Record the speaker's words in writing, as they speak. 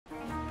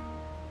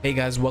Hey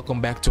guys,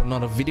 welcome back to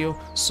another video.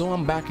 So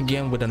I'm back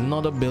again with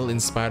another build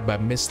inspired by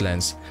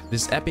Mistlands,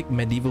 this epic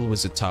medieval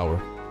wizard tower,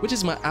 which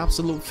is my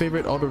absolute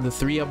favorite out of the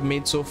three I've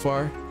made so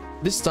far.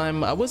 This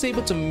time I was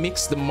able to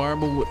mix the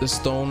marble with the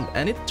stone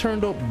and it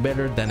turned out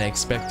better than I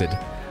expected.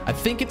 I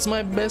think it's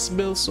my best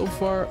build so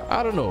far.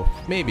 I don't know,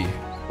 maybe.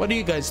 What do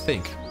you guys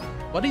think?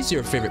 What is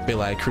your favorite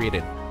build I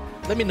created?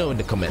 Let me know in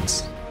the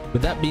comments.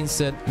 With that being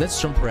said,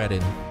 let's jump right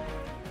in.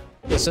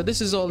 So this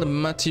is all the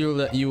material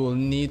that you will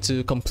need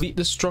to complete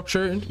the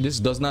structure. This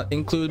does not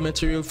include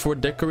material for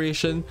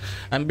decoration,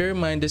 and bear in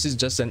mind this is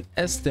just an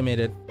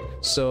estimated,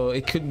 so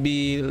it could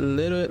be a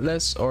little bit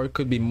less or it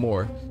could be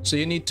more. So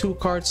you need 2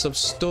 carts of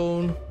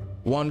stone,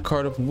 1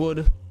 cart of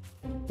wood,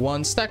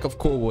 1 stack of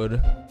coal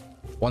wood,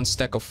 1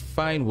 stack of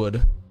fine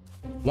wood,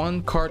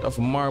 1 cart of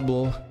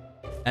marble,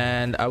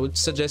 and I would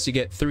suggest you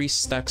get 3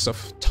 stacks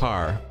of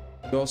tar.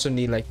 You also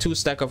need like 2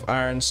 stacks of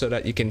iron so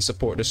that you can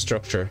support the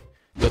structure.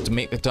 So to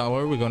make the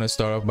tower, we're going to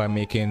start off by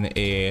making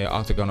a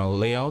octagonal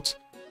layout.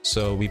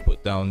 So we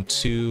put down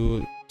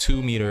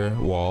 2-meter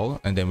wall,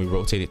 and then we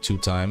rotate it 2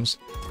 times.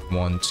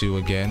 1, 2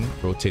 again,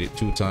 rotate it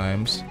 2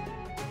 times.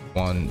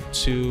 1,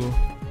 2,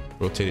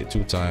 rotate it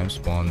 2 times.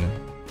 1,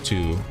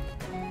 2,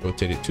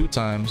 rotate it 2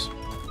 times.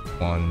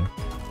 1,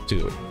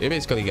 2. You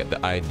basically get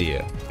the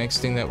idea.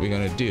 Next thing that we're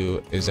going to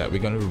do is that we're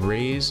going to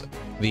raise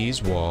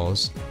these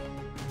walls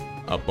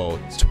about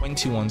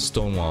 21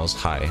 stone walls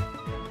high.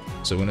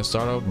 So we're going to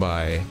start off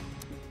by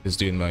just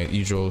doing my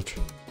usual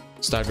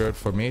staggered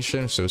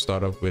formation. So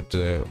start off with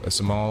a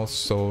small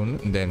stone,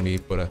 and then we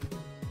put a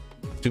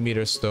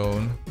 2-meter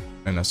stone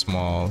and a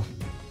small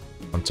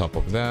on top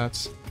of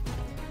that.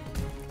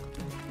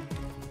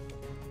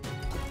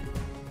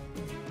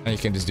 And you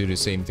can just do the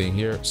same thing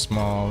here.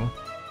 Small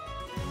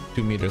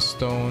 2-meter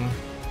stone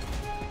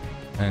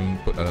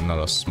and put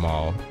another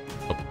small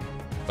up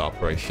top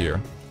right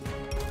here.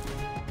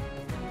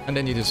 And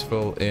then you just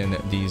fill in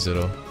these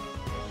little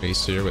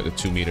space here with a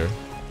 2-meter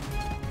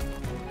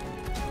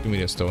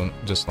stone,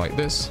 just like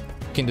this.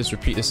 You can just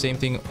repeat the same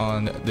thing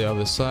on the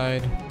other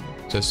side.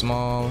 So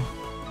small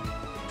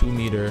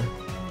 2-meter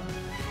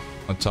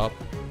on top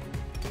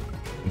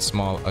and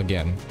small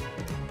again.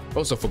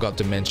 Also forgot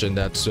to mention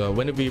that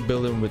whenever you're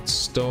building with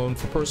stone,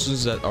 for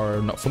persons that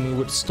are not familiar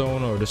with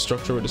stone or the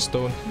structure with the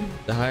stone,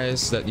 the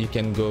highest that you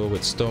can go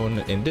with stone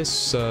in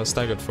this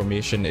staggered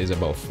formation is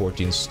about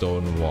 14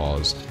 stone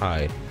walls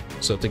high.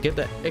 So to get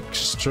that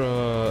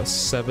extra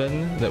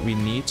 7 that we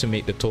need to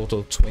make the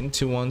total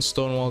 21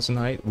 stone walls in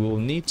height, we'll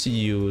need to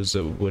use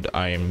wood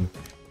iron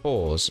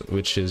poles,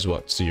 which is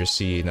what you're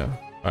seeing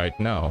right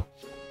now.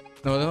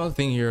 Now another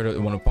thing here that I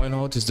want to point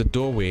out is the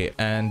doorway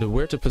and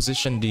where to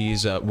position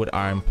these wood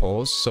iron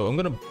poles. So I'm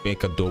going to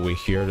make a doorway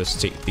here. Just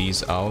take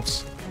these out,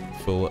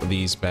 fill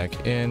these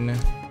back in.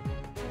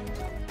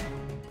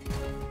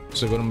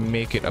 So we're going to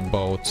make it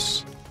about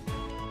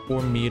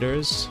 4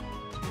 meters.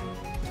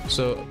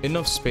 So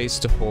enough space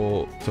to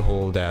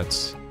hold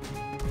that.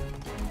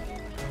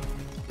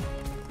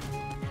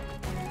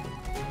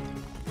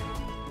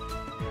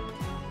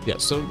 Yeah,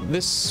 so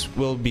this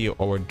will be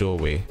our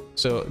doorway.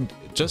 So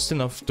just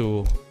enough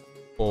to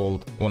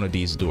hold one of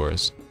these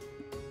doors.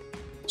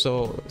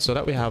 So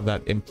that we have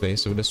that in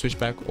place, so we're gonna switch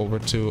back over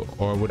to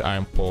our wood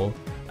iron pole.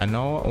 And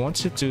now I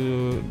want you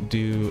to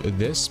do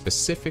this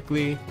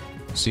specifically.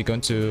 So you're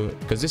going to,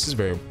 because this is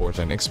very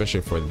important,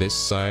 especially for this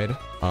side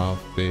of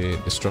the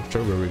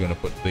structure where we're going to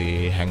put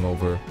the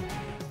hangover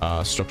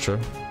structure.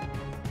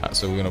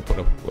 So we're going to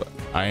put a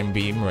iron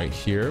beam right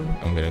here.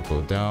 I'm going to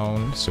go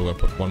down, so we're going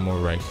to put one more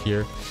right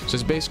here. So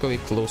it's basically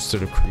close to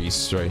the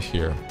crease right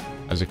here,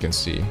 as you can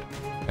see.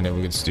 And then we're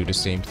going to do the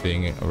same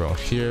thing around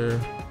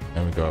here,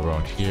 and we go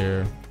around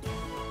here,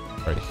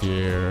 right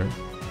here,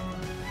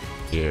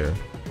 here,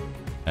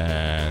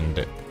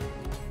 and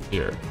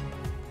here.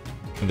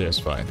 And there's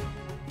fine.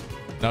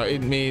 Now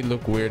it may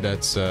look weird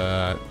that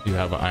you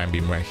have an iron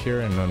beam right here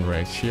and none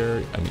right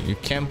here. I mean, you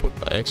can put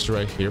extra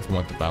right here if you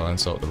want to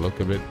balance out the look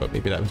of it, but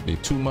maybe that would be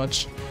too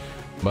much.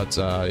 But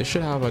it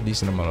should have a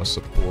decent amount of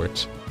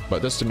support.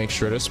 But just to make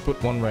sure, let's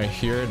put one right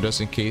here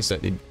just in case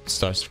that it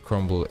starts to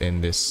crumble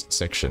in this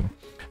section.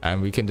 And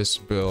we can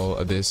just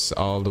build this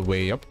all the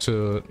way up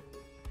to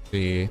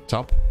the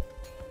top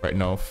right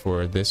now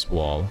for this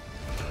wall.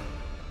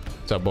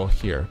 It's about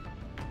here.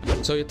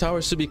 So your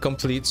tower should be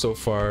complete so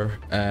far,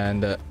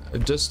 and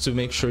just to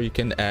make sure, you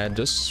can add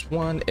just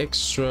 1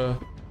 extra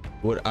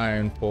wood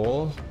iron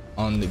pole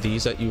on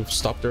these that you've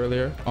stopped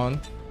earlier on,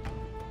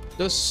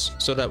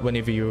 just so that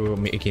whenever you're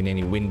making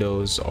any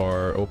windows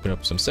or open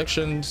up some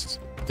sections,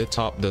 the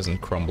top doesn't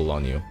crumble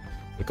on you,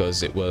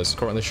 because it was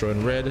currently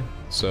showing red.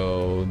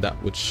 So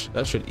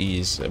that should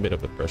ease a bit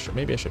of the pressure.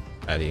 Maybe I should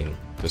add in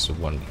just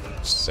 1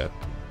 set.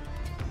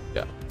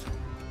 Yeah,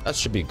 that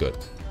should be good.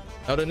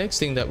 Now the next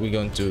thing that we're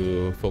going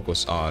to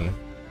focus on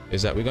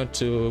is that we're going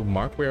to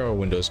mark where our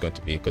window is going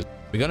to be, because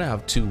we're going to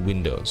have 2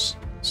 windows.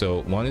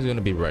 So one is going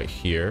to be right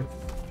here.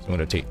 So I'm going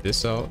to take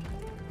this out,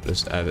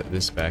 just add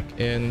this back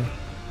in.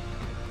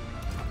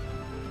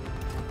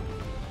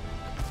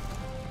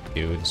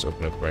 You just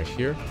open up right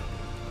here.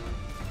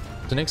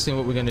 The next thing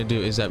what we're going to do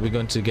is that we're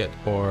going to get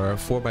our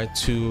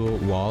 4x2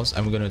 walls,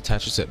 and we're going to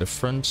attach it at the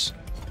front,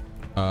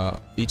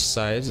 each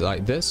side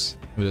like this.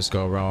 We just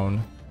go around,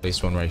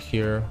 place one right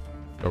here,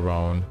 go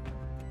around,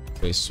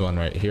 place one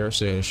right here.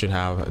 So you should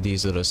have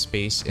these little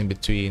space in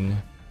between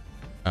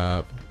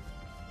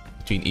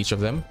between each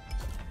of them,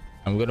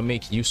 and we're going to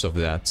make use of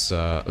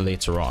that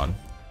later on.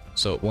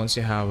 So once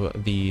you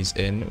have these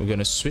in, we're going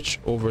to switch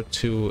over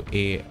to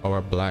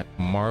our black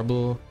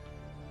marble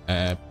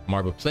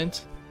marble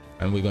plinth,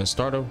 and we're going to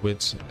start off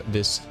with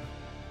this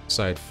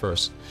side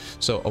first.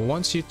 So I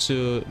want you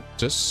to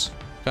just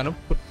kind of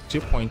put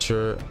your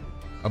pointer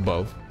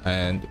above,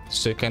 and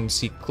so you can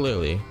see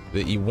clearly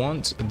that you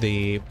want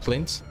the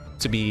plinth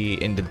to be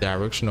in the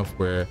direction of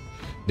where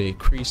the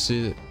crease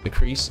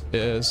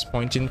is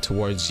pointing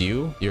towards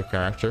you, your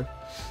character.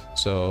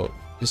 So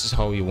this is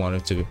how you want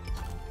it to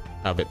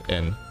have it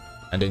in.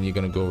 And then you're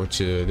going to go over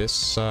to this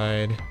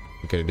side.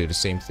 You're going to do the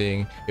same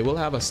thing. It will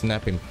have a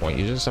snapping point.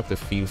 You just have to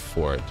feel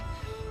for it.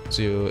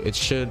 So it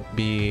should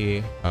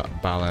be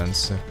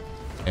balanced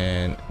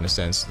in a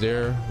sense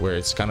there, where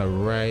it's kind of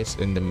right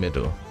in the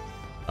middle,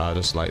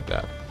 just like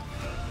that.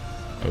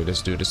 And we'll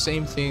just do the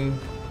same thing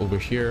over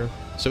here.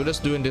 So we're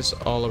just doing this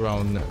all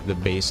around the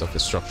base of the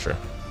structure.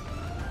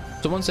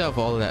 So once I have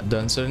all of that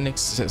done, so the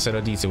next set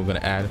of detail we're going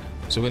to add,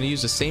 so we're going to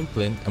use the same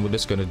plinth, and we're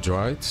just going to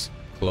draw it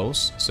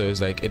close, so it's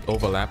like it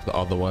overlapped the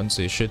other one,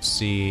 so you should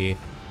see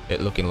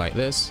it looking like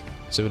this.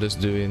 So we're just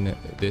doing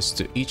this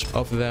to each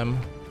of them,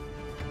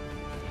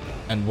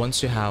 and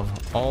once you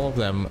have all of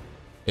them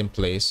in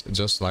place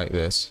just like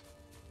this,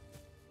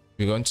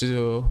 we're going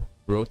to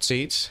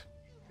rotate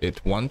it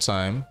one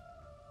time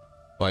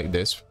like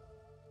this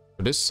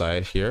for this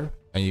side here,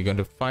 and you're going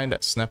to find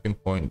that snapping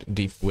point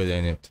deep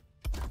within it.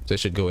 So it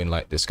should go in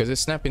like this, because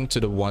it's snapping to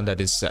the one that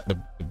is at the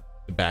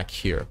back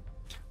here.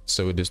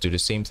 So we just do the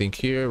same thing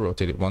here,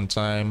 rotate it one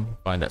time,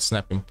 find that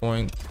snapping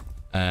point,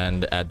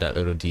 and add that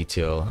little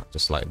detail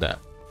just like that.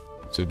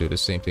 So do the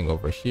same thing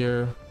over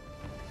here,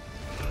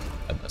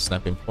 add that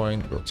snapping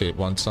point, rotate it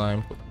one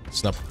time, put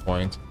snapping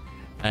point,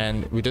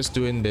 and we're just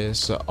doing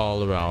this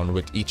all around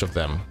with each of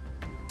them.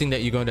 The thing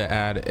that you're going to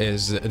add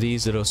is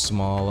these little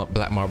small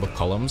black marble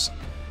columns,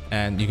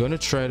 and you're going to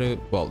try to,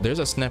 well, there's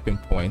a snapping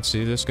point, so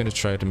you're just going to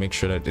try to make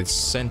sure that it's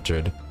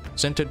centered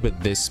with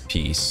this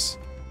piece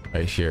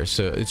right here.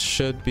 So it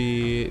should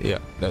be, yeah,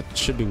 that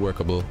should be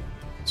workable.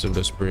 So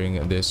let's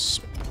bring this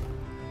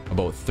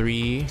about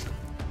 3,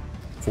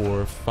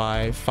 4,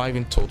 5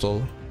 in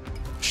total,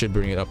 should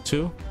bring it up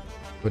to.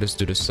 We'll just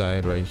do the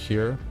side right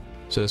here.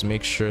 So let's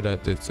make sure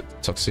that it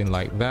tucks in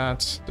like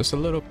that, just a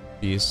little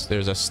piece.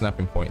 There's a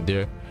snapping point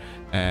there,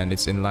 and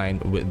it's in line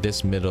with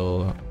this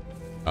middle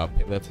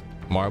pillar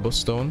marble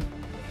stone,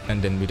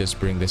 and then we just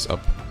bring this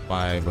up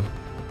 5 in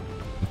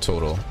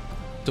total.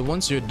 So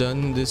once you're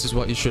done, this is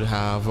what you should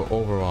have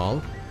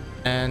overall.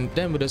 And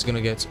then we're just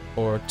gonna get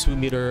our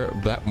 2-meter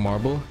black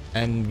marble,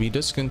 and we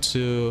just going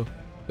to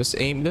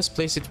just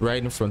place it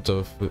right in front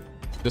of,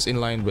 just in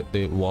line with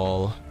the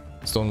wall,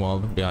 stone wall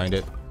behind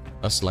it,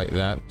 just like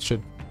that.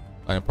 Should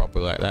line up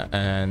properly like that,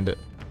 and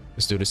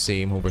let's do the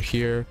same over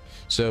here.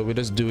 So we're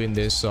just doing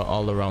this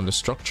all around the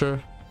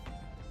structure.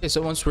 Okay,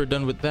 so once we're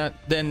done with that,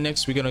 then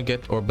next we're gonna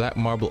get our black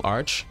marble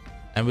arch,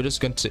 and we're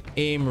just going to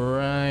aim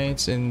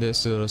right in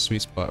this little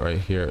sweet spot right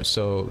here.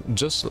 So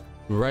just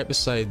right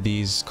beside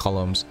these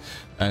columns,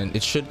 and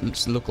it should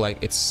look like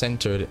it's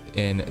centered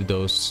in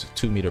those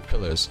 2-meter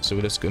pillars. So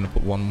we're just going to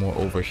put one more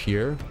over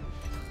here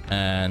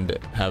and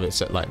have it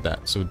set like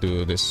that. So we'll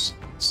do this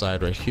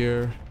side right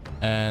here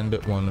and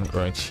one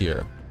right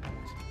here,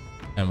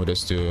 and we're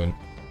just doing,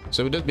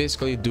 so we're just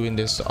basically doing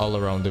this all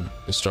around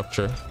the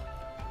structure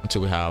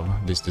until we have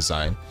this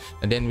design.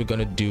 And then we're going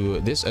to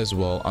do this as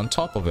well on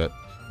top of it.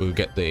 We'll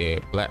get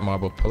the black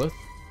marble pillar,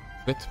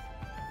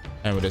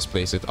 and we'll just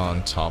place it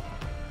on top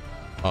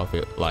of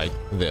it like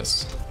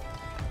this.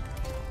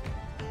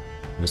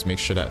 Just make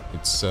sure that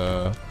it's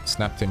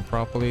snapped in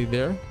properly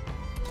there,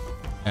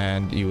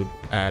 and you would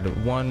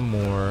add one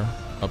more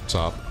up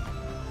top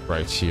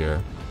right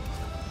here,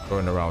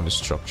 going around the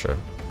structure.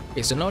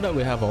 Okay, so now that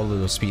we have all of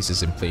those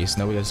pieces in place,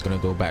 now we're just going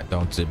to go back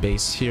down to the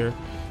base here,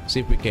 see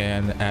if we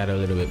can add a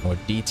little bit more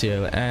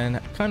detail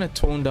and kind of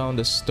tone down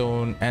the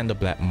stone and the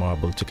black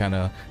marble to kind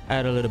of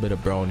add a little bit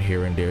of brown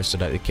here and there so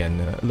that it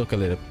can look a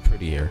little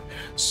prettier.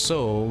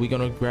 So we're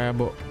gonna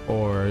grab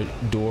our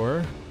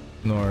door,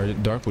 our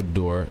darkwood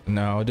door.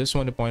 Now I just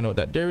want to point out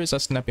that there is a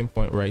snapping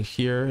point right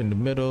here in the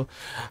middle,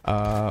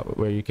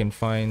 where you can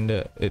find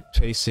it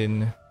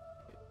facing,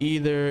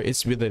 either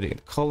it's with a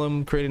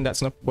column creating that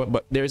snap point,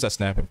 but there is a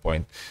snapping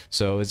point,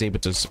 so it's able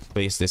to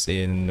place this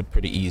in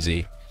pretty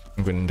easy.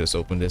 I'm going to just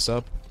open this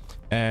up,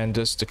 and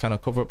just to kind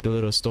of cover up the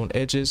little stone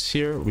edges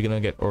here, we're gonna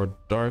get our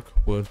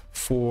darkwood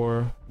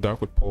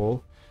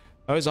pole.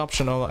 It's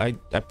optional. I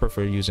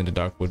prefer using the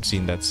darkwood,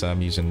 seeing that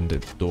I'm using the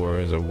door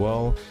as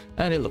well,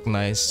 and it looked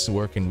nice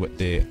working with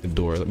the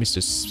door. Let me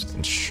just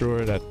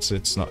ensure that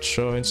it's not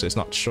showing. So it's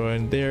not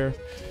showing there,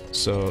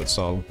 so it's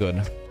all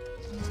good.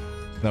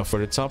 Now for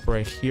the top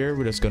right here,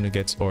 we're just going to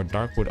get our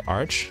darkwood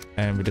arch,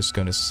 and we're just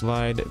going to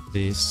slide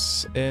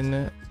this in.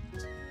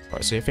 All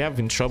right, so if you're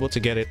having trouble to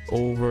get it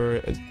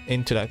over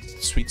into that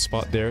sweet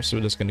spot there, so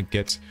we're just going to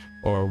get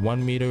our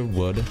 1 meter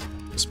wood,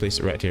 just place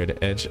it right here at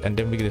the edge, and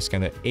then we're just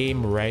going to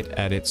aim right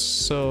at it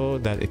so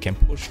that it can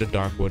push the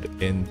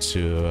darkwood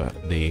into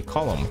the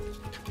column,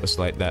 just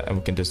like that. And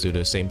we can just do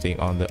the same thing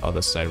on the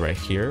other side right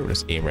here. We'll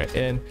just aim right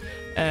in,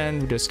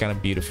 and we just kind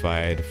of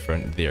beautify the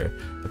front there.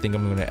 I think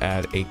I'm going to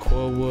add a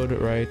coil wood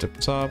right up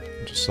top,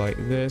 just like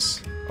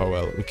this. Oh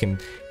well, we can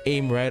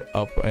aim right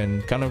up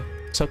and kind of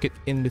tuck it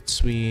in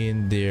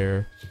between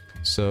there.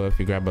 So if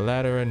you grab a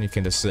ladder, and you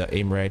can just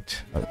aim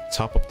right on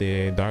top of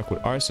the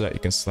darkwood arch so that you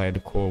can slide the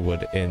core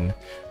wood in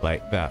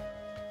like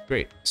that.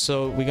 Great.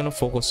 So we're gonna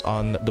focus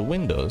on the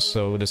windows,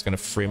 so we're just gonna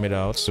frame it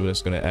out. So we're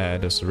just gonna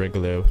add this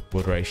regular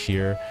wood right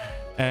here,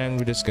 and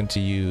we're just going to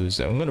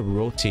use, I'm going to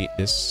rotate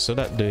this so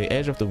that the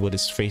edge of the wood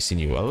is facing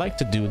you. I like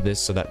to do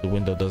this so that the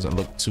window doesn't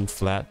look too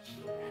flat.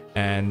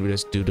 And we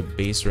just do the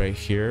base right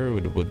here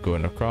with the wood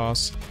going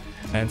across.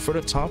 And for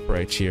the top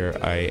right here,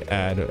 I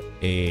add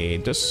a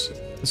just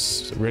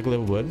regular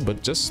wood,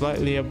 but just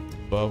slightly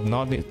above,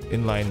 not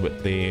in line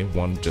with the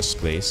one just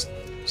placed,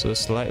 so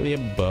slightly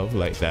above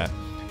like that.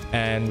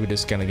 And we're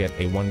just gonna get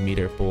a 1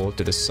 meter pole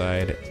to the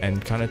side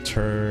and kind of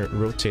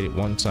rotate it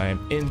one time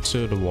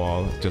into the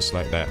wall, just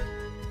like that.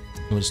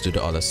 We'll just do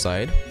the other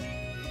side.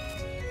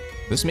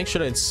 Just make sure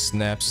that it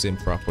snaps in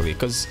properly,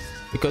 because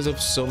of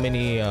so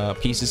many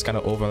pieces kind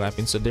of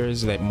overlapping, so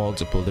there's like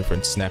multiple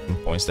different snapping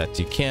points that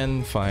you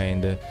can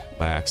find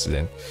by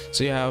accident.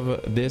 So you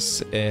have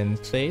this in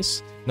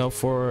place. Now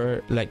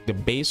for like the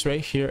base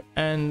right here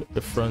and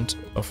the front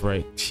of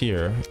right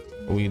here,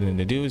 what we're going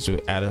to do is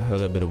we add a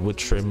little bit of wood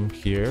trim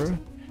here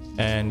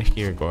and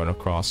here going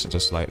across,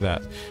 just like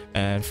that.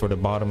 And for the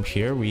bottom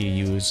here, we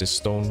use a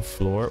stone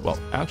floor. Well,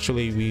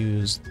 actually we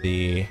use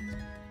the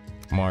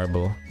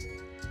marble,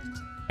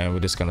 and we're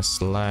just gonna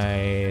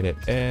slide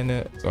it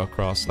in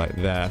across like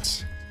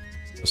that,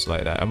 just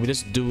like that. And we're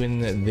just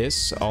doing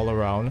this all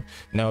around.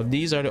 Now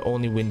these are the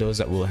only windows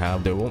that we'll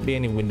have. There won't be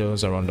any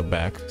windows around the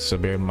back, so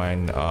bear in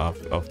mind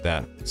of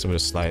that. So we'll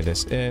slide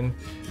this in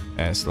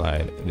and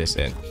slide this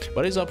in,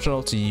 but it's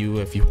optional to you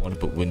if you want to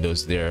put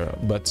windows there.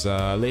 But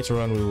later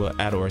on we will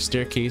add our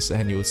staircase,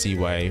 and you'll see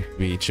why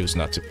we choose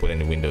not to put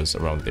any windows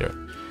around there.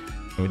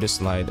 And we just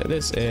slide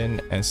this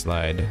in and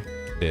slide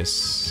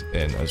this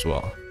in as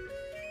well.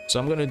 So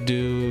I'm gonna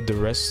do the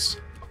rest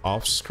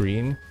off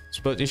screen,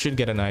 but you should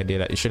get an idea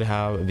that you should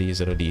have these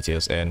little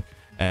details in,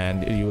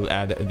 and you will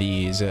add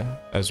these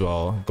as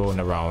well going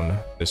around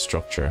the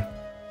structure.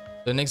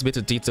 The next bit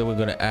of detail we're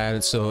gonna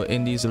add, so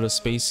in these little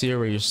space here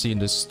where you're seeing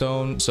the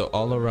stone, so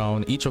all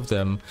around each of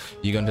them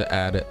you're going to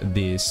add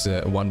this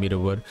 1 meter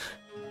wood.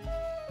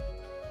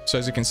 So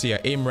as you can see, I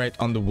aim right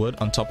on the wood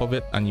on top of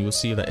it, and you'll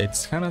see that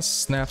it kind of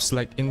snaps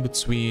like in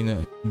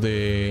between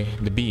the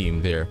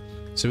beam there.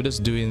 So we're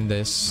just doing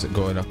this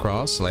going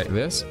across like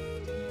this,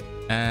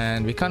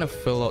 and we kind of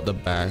fill out the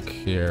back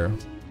here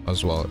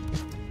as well,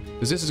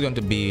 because this is going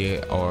to be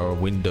our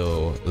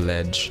window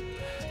ledge.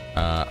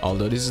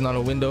 Although this is not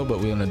a window, but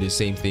we're gonna do the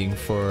same thing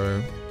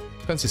for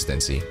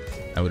consistency.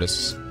 I would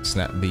just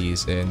snap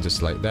these in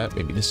just like that.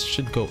 Maybe this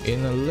should go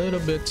in a little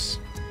bit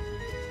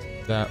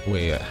that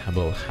way,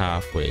 about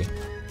halfway,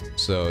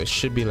 so it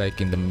should be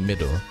like in the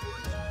middle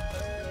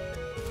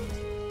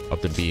of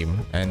the beam.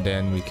 And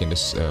then we can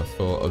just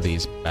fill all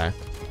these back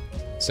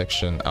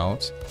section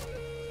out.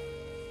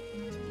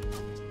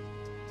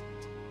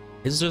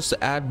 It's just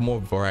to add more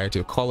variety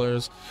of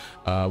colors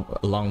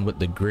along with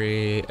the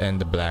gray and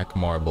the black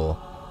marble,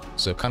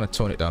 so kind of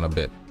tone it down a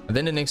bit. And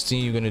then the next thing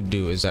you're going to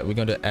do is that we're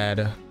going to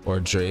add our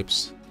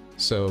drapes.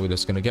 So we're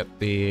just going to get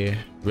the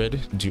red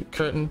jute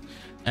curtain,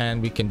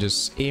 and we can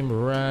just aim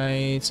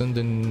right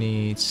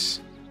underneath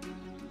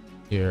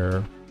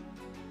here,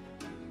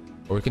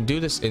 or we can do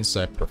this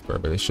inside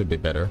preferably, it should be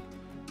better,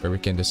 where we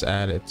can just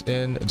add it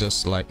in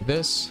just like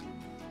this,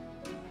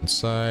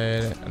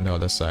 inside and the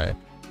other side.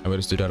 And we'll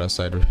just do the other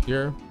side right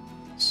here,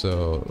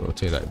 so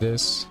rotate like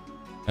this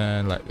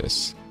and like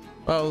this.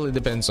 Well, it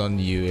depends on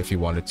you if you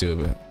want it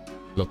to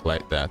look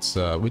like that,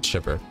 so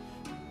whichever.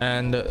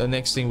 And the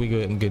next thing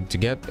we're good to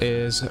get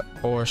is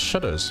our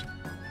shutters,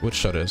 wood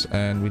shutters,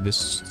 and we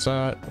just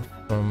start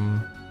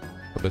from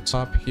the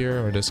top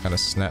here. We're just gonna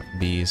snap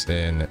these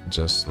in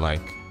just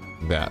like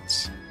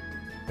that.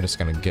 We're just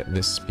gonna get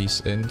this piece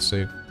in,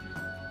 so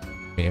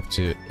we have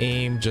to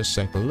aim just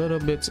like a little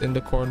bit in the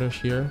corner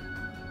here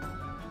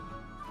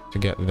to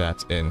get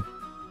that in.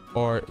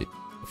 Or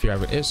if you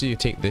have an issue, you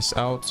take this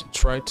out,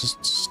 try to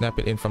snap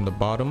it in from the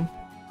bottom,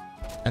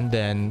 and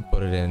then put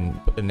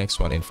the next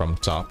one in from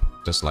top,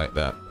 just like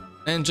that.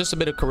 And just a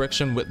bit of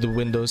correction with the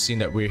windows, seeing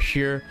that we're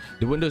here,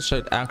 the windows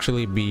should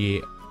actually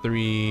be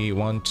 3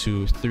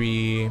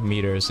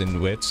 meters in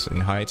width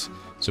and height.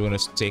 So we're gonna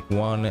take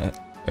one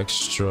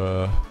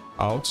extra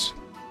out.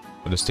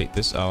 We'll just take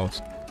this out,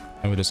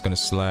 and we're just gonna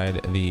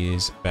slide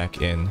these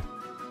back in.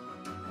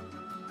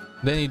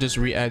 Then you just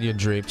re-add your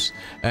drapes.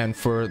 And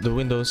for the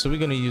windows, so we're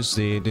gonna use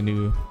the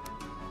new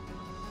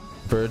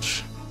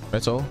verge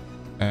metal,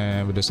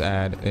 and we just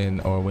add in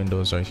our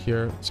windows right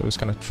here. So just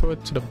kind of throw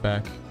it to the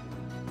back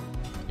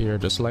here,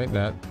 just like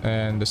that,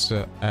 and just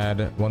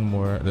add one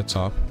more at the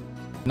top.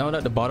 Now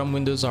that the bottom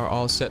windows are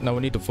all set, now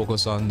we need to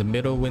focus on the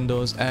middle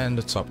windows and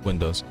the top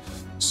windows.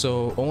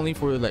 So only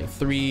for like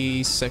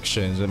 3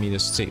 sections, let me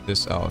just take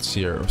this out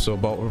here. So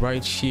about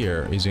right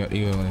here is you're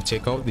going to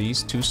take out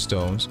these 2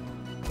 stones,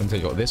 and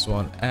take out this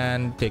one,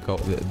 and take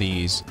out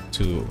these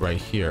 2 right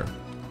here.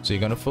 So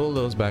you're going to fill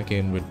those back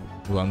in with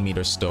 1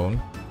 meter stone,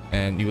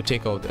 and you will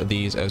take out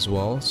these as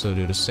well. So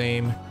do the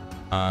same.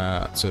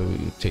 So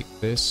you take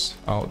this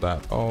out,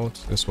 that out,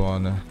 this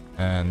one,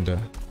 and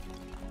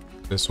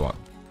this one.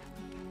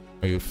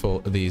 You fill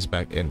these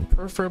back in,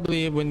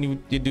 preferably when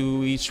you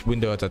do each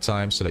window at a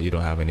time, so that you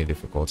don't have any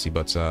difficulty.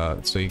 But so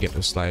you get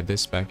to slide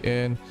this back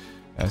in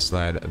and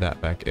slide that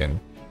back in.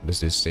 This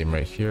is the same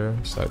right here.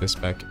 Slide this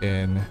back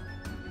in,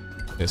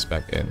 this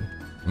back in.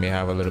 You may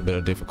have a little bit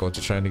of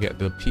difficulty trying to get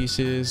the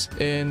pieces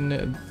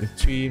in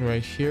between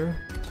right here.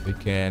 You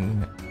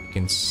can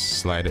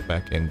slide it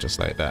back in just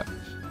like that,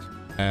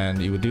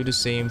 and you would do the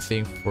same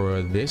thing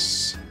for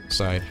this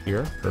side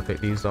here.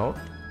 Rotate these out.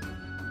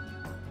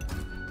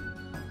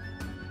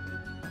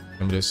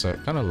 And just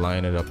kind of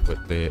line it up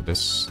with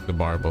the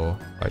marble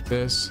like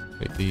this.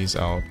 Take these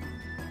out.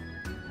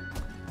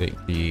 Take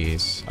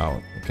these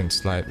out. You can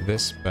slide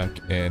this back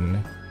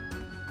in.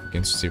 You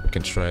can see if we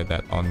can try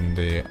that on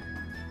the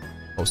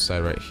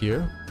outside right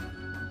here.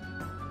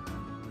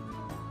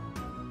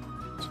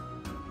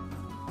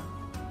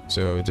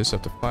 So you just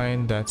have to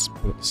find that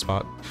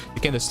spot.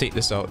 You can just take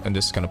this out and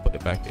just kind of put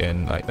it back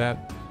in like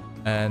that,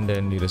 and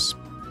then you just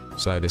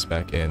slide this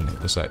back in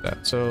just like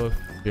that. So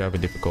if you have a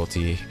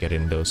difficulty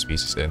getting those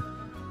pieces in,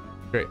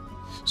 great.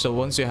 So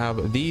once you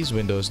have these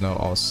windows now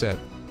all set,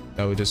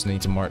 now we just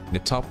need to mark the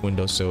top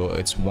window. So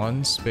it's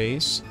 1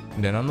 space,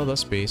 and then another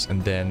space,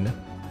 and then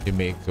you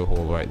make the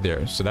hole right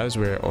there. So that is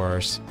where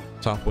our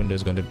top window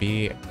is going to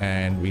be,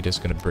 and we're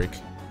just going to break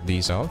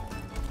these out,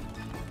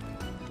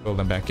 fill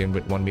them back in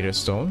with 1 meter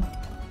stone.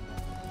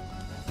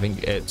 I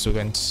think it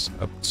went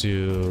up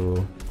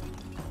to,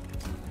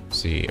 let's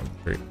see,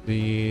 break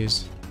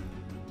these.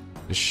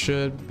 There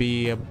should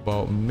be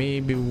about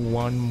maybe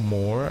 1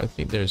 more. I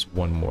think there's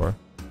 1 more.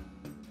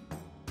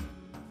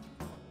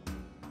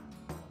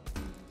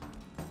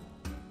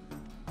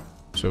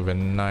 So we have a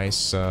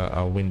nice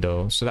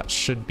window. So that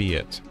should be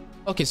it.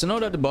 Okay, so now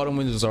that the bottom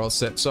windows are all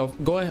set, so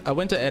I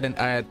went ahead and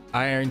add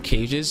iron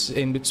cages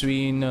in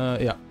between.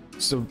 Yeah,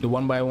 so the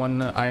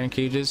 1x1 iron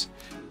cages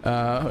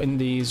in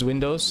these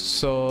windows.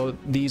 So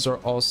these are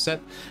all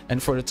set,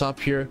 and for the top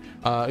here,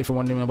 if you're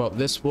wondering about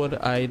this wood,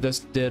 I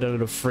just did a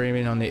little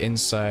framing on the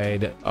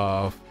inside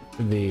of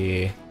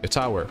the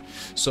tower.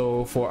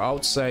 So for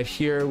outside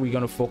here, we're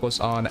gonna focus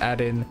on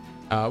adding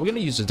we're gonna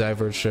use the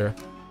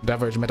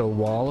diverge metal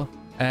wall,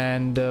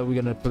 and we're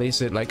gonna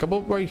place it like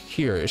about right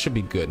here. It should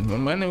be good.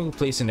 When I'm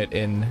placing it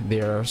in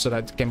there, so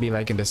that it can be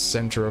like in the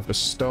center of the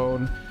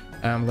stone.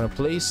 I'm gonna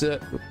place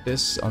it with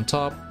this on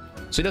top.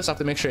 So you just have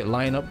to make sure it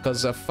line up,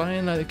 because I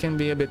find that it can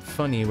be a bit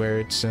funny where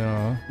it's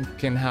it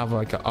can have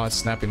like an odd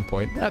snapping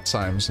point at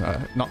times.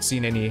 Not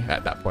seen any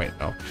at that point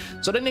though.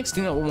 So the next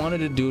thing that we wanted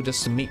to do,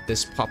 just to make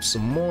this pop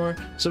some more,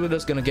 so we're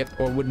just gonna get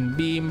our wooden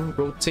beam,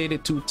 rotate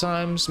it 2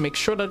 times, make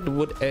sure that the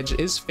wood edge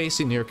is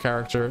facing your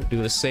character.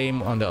 Do the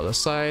same on the other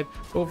side,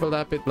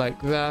 overlap it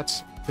like that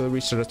till it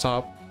reach to the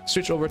top,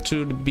 switch over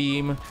to the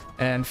beam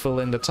and fill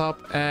in the top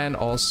and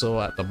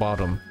also at the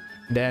bottom.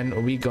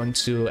 Then we're going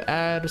to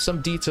add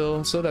some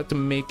detail so that to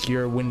make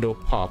your window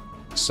pop.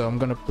 So I'm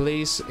gonna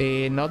place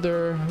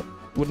another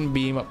wooden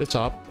beam up the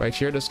top right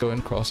here, just going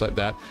across like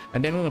that,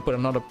 and then we're gonna put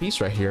another piece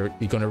right here.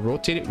 You're gonna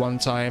rotate it 1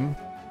 time,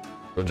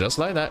 so just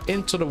like that,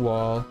 into the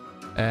wall,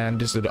 and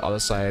just to the other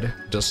side,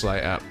 just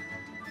like that.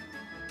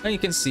 And you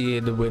can see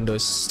the window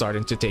is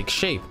starting to take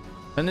shape.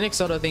 And the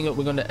next other thing that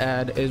we're going to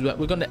add is that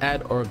we're going to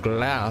add our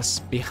glass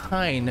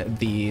behind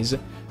these,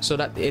 so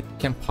that it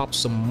can pop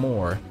some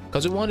more,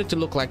 because we want it to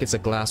look like it's a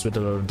glass with a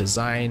little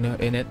design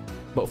in it.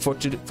 But for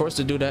us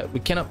to do that,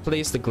 we cannot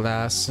place the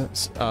glass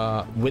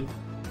with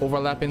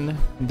overlapping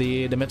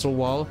the metal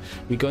wall.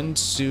 We're going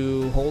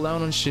to hold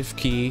down on shift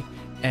key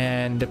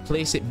and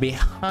place it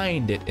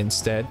behind it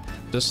instead,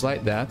 just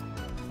like that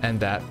and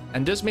that,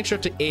 and just make sure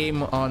to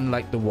aim on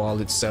like the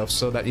wall itself,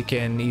 so that you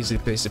can easily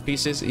place the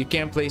pieces. You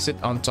can't place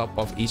it on top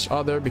of each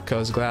other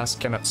because glass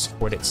cannot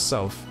support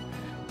itself,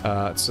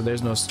 so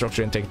there's no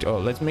structure integrity. Oh,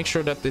 let's make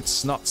sure that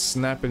it's not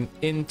snapping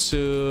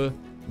into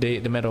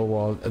the metal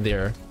wall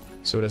there.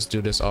 So let's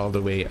do this all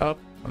the way up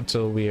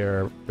until we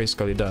are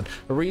basically done.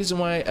 The reason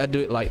why I do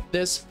it like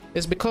this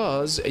is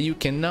because you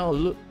can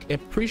now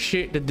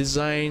appreciate the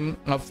design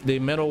of the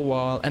metal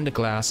wall and the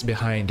glass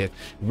behind it.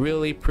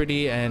 Really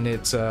pretty, and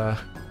it's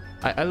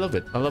I love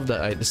it. I love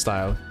the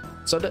style.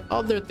 So the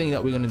other thing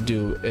that we're going to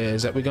do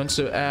is that we're going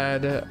to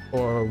add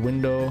our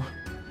window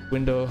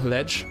window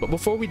ledge. But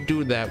before we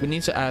do that, we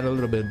need to add a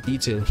little bit of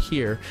detail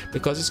here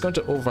because it's going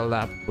to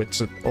overlap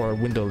with our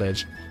window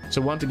ledge.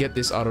 So we want to get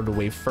this out of the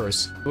way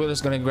first. We're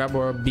just going to grab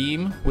our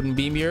beam, wooden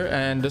beam here,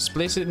 and just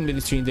place it in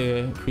between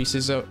the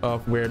creases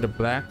of where the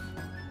black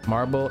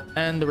marble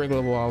and the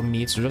regular wall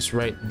meets, just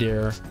right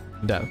there,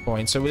 that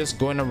point. So we're just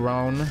going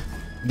around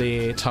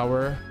the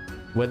tower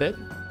with it,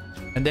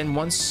 and then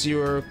once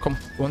you're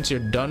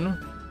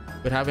done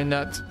with having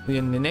that,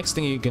 then the next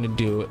thing you're going to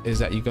do is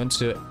that you're going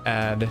to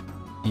add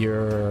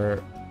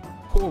your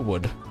core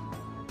wood,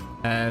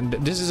 and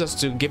this is just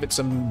to give it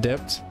some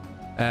depth.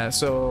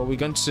 So we're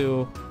going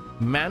to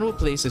manual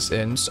place this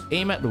in, so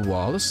aim at the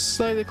wall, let's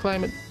slightly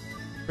climb it,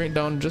 bring it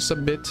down just a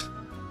bit.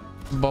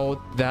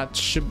 About that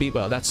should be,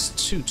 well, that's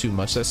too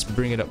much. Let's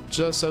bring it up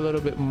just a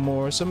little bit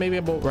more, so maybe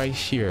about right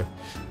here.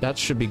 That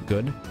should be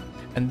good.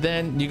 And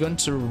then you're going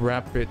to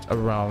wrap it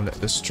around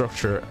the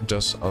structure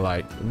just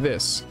like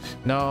this.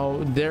 Now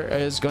there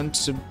is going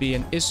to be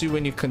an issue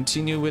when you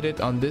continue with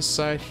it on this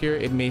side here.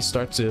 It may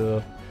start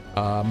to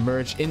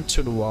merge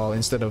into the wall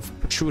instead of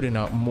protruding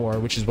out more,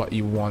 which is what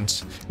you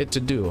want it to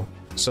do.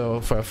 So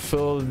if I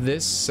fill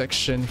this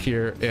section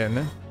here in,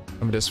 I'm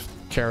gonna just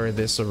carry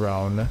this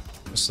around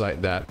just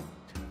like that.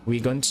 We're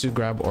going to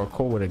grab our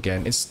core wood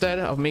again. Instead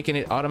of making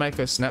it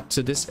automatically snap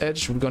to this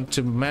edge, we're going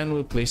to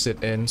manually place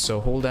it in. So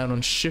hold down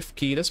on shift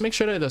key, let's make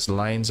sure that it just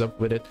lines up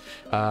with it.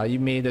 You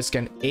may just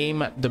can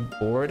aim at the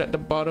board at the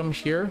bottom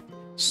here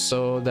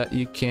so that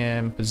you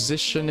can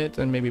position it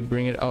and maybe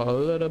bring it out a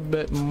little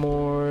bit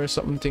more,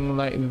 something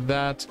like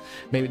that.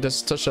 Maybe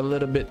just touch a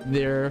little bit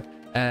there,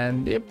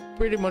 and it's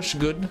pretty much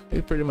good.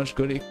 It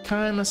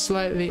kind of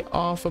slightly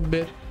off a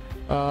bit.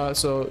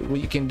 So what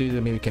you can do,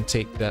 maybe you can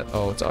take that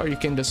out, or you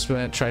can just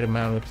try to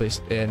manually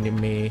place it in. It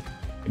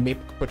may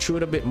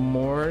protrude a bit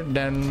more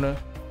than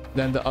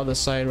the other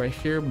side right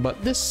here,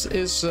 but this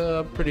is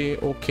pretty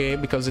okay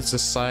because it's a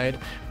side.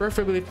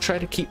 Preferably try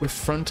to keep the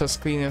front as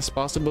clean as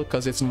possible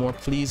because it's more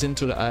pleasing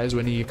to the eyes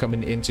when you're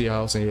coming into your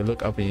house and you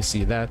look up and you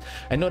see that.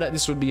 I know that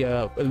this would be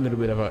a little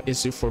bit of an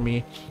issue for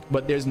me,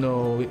 but there's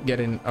no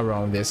getting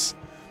around this.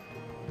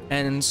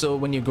 And so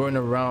when you're going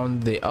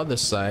around the other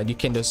side, you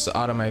can just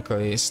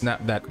automatically snap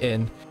that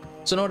in.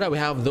 So now that we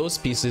have those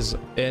pieces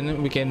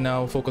in, we can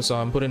now focus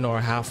on putting our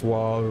half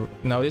wall.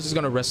 Now this is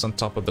going to rest on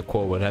top of the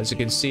core wood. As you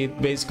can see,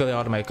 it basically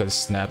automatically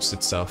snaps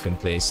itself in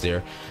place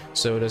there.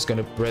 So just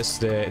going to press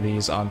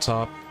these on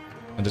top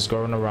and just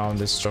going around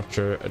this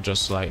structure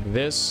just like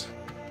this.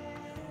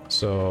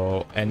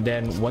 So, and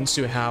then once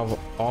you have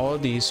all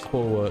these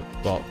core wood,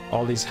 well,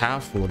 all these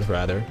half wood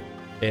rather,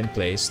 in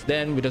place,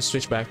 then we just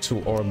switch back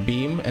to our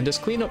beam and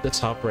just clean up the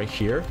top right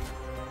here.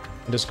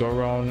 Just go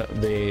around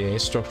the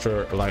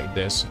structure like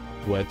this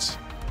with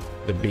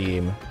the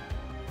beam.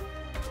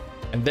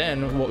 And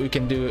then what we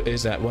can do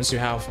is that once you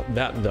have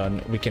that done,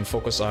 we can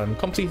focus on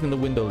completing the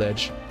window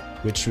ledge,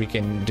 which we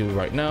can do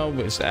right now.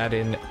 We're just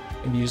adding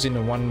using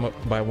a 1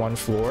 by 1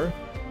 floor,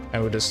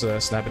 and we'll just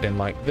snap it in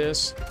like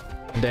this.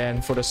 And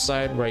then for the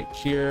side right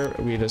here,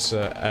 we just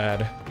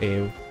add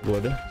a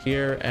wood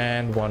here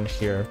and one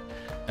here.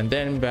 And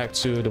then back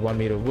to the 1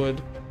 meter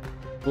wood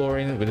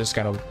flooring with this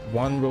kind of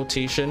one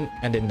rotation,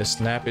 and then just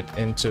snap it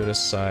into the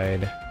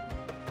side.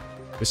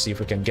 Let's see if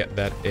we can get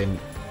that in.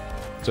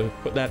 So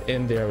put that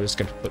in there. We're just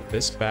going to put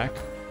this back.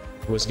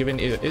 It was given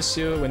an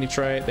issue when you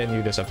try it, then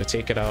you just have to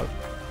take it out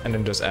and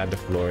then just add the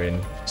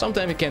flooring.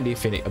 Sometimes it can be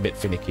a bit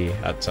finicky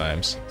at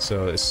times.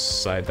 So let's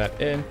slide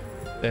that in,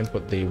 then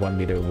put the 1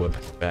 meter wood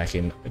back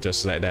in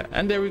just like that.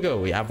 And there we go.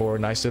 We have our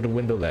nice little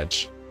window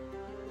ledge.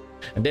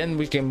 And then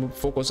we can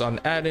focus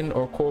on adding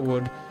our core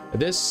wood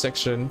this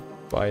section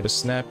by just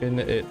snapping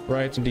it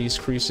right in these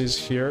creases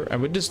here,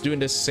 and we're just doing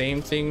the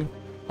same thing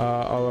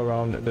all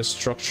around the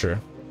structure.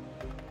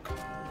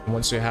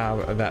 Once you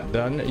have that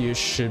done, you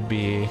should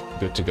be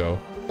good to go.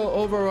 So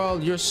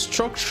overall, your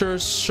structure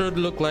should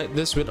look like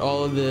this with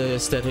all the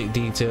aesthetic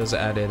details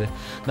added.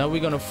 Now we're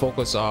going to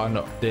focus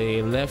on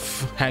the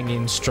left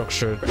hanging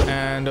structure,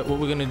 and what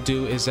we're going to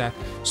do is that,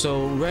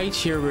 so right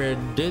here where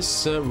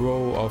this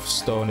row of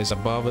stone is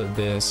above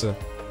this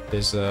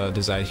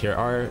design here,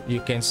 or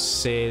you can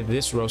say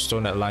this row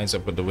stone that lines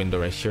up with the window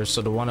right here.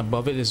 So the one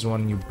above it is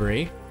one you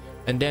break,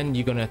 and then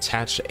you're going to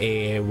attach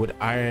a wood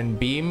iron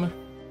beam.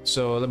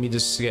 So let me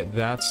just get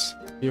that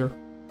here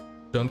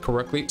done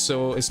correctly.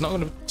 So it's not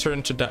going to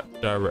turn to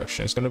that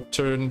direction, it's going to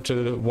turn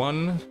to the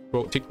one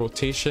tick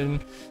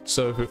rotation.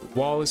 So if the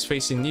wall is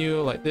facing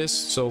you like this,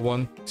 so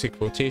one tick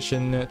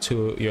rotation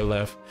to your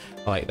left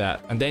like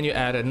that, and then you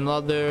add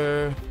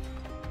another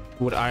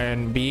wood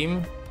iron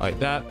beam like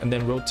that, and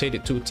then rotate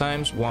it 2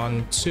 times,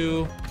 1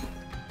 2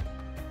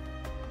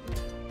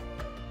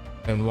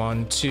 and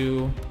 1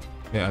 2,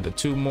 yeah, add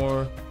 2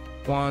 more,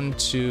 1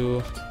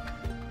 2,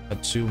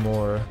 2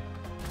 more,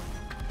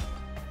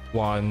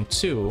 1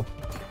 2,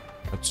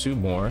 2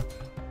 more,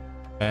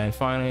 and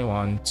finally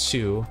 1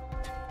 2,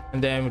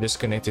 and then we just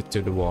connect it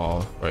to the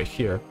wall right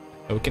here.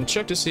 And we can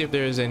check to see if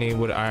there is any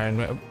wood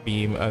iron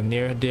beam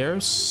near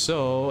there,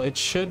 so it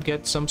should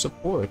get some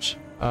support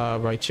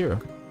right here,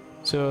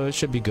 so it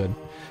should be good.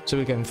 So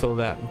we can fill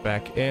that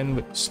back in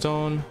with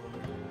stone.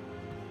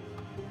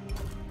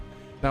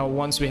 Now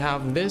once we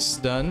have this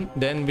done,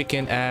 then we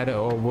can add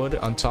our wood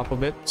on top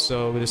of it.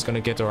 So we're just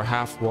gonna get our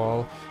half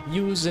wall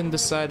using the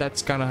side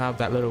that's gonna have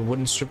that little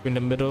wooden strip in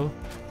the middle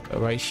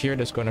right here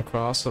that's going to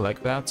cross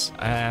like that,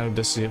 and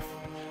just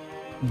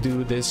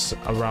do this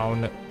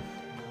around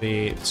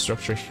the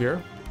structure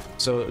here.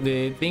 So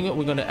the thing that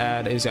we're going to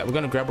add is that we're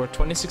going to grab our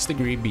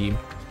 26-degree beam,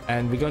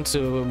 and we're going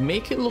to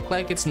make it look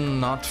like it's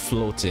not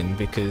floating,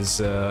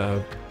 because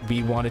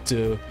we want it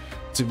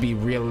to be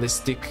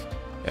realistic,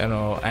 you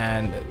know.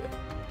 And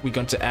we're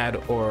going to add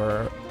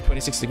our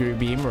 26-degree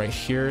beam right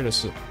here,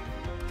 just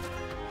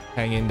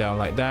hanging down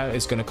like that.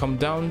 It's going to come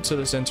down to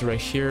the center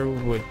right here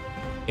with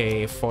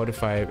a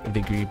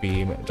 45-degree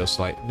beam, just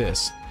like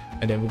this.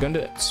 And then we're going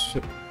to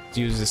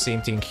use the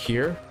same thing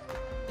here.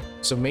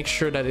 So make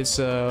sure that it's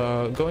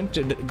going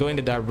in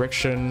the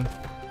direction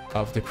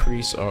of the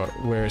crease, or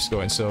where it's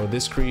going. So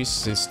this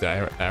crease is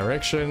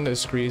direction,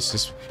 this crease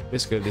is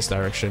basically this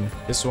direction,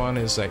 this one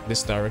is like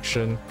this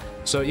direction.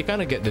 So you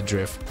kind of get the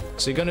drift.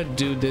 So you're gonna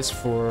do this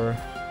for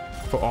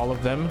all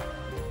of them,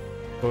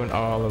 going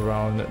all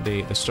around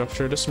the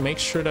structure. Just make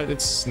sure that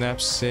it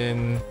snaps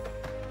in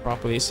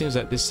properly. It seems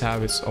that this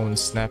have its own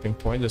snapping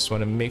point. Just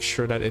want to make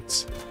sure that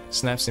it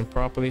snaps in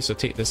properly. So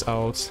take this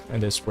out and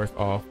just work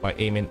off by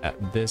aiming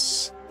at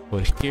this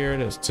wood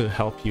here to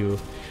help you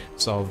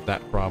solve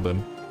that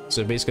problem.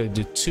 So basically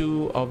do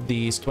 2 of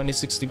these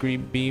 26-degree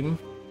beam,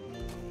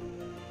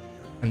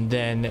 and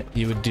then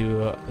you would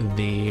do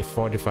the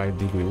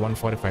 45-degree,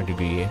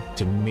 145-degree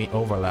to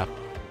overlap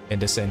in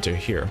the center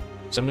here.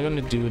 So I'm going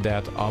to do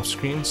that off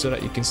screen so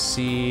that you can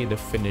see the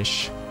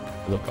finished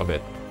look of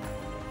it.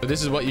 So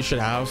this is what you should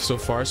have so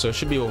far. So it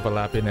should be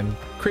overlapping and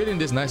creating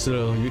this nice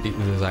little unique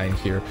design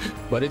here,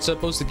 but it's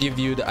supposed to give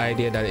you the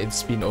idea that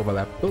it's been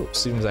overlapped. Oh,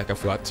 seems like I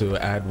forgot to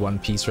add one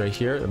piece right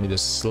here. Let me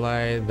just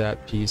slide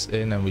that piece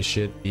in and we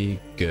should be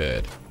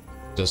good,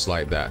 just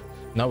like that.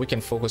 Now we can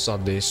focus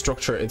on the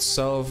structure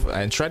itself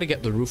and try to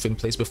get the roof in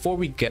place before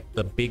we get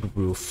the big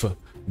roof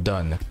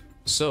done.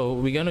 So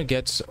we're gonna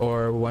get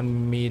our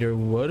 1 meter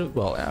wood.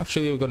 Well,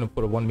 actually we're gonna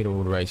put a 1 meter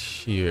wood right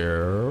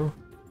here.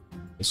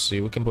 Let's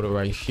see, we can put it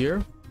right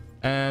here.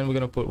 And we're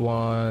gonna put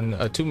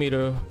a 2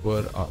 meter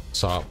wood on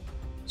top.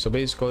 So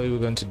basically we're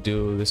going to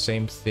do the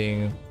same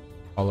thing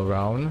all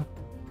around.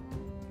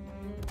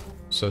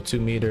 So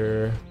 2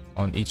 meter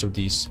on each of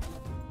these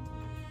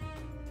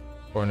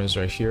corners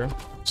right here.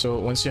 So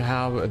once you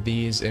have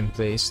these in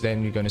place,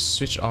 then you're going to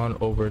switch on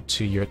over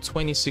to your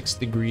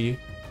 26-degree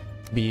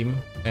beam,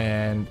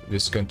 and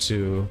it's going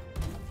to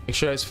make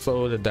sure it's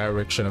follow the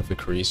direction of the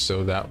crease.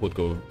 So that would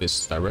go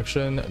this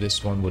direction,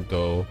 this one would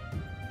go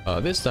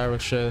this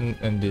direction,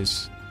 and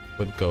this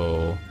would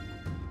go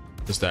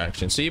this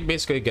direction. So you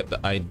basically get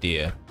the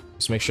idea.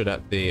 Just make sure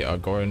that they are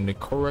going the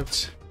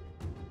correct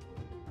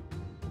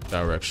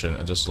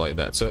direction, just like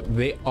that. So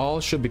they all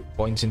should be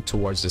pointing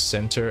towards the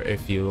center.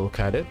 If you look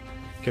at it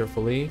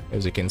carefully,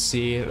 as you can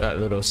see, that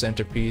little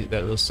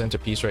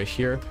centerpiece right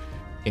here,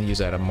 you can use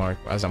that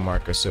as a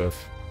marker. So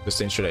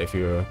just ensure that if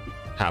you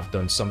have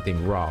done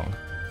something wrong.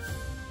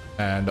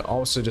 And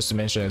also just to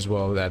mention as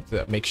well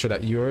that make sure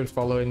that you're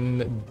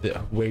following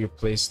where you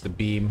place the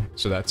beam,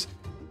 so that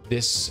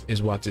this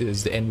is what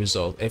is the end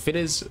result. If it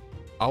is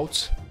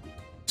out,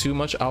 too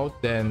much out,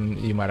 then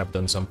you might have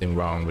done something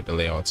wrong with the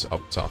layouts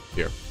up top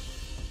here.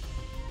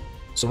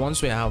 So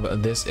once we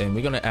have this in,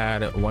 we're going to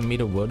add 1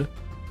 meter wood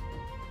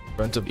in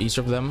front of each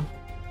of them,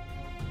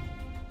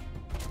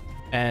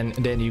 and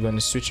then you're going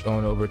to switch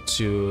on over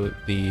to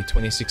the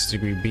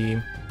 26-degree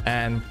beam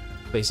and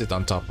place it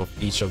on top of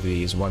each of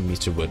these 1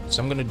 meter wood.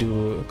 So I'm going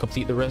to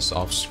complete the rest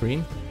off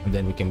screen, and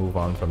then we can move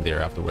on from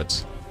there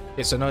afterwards.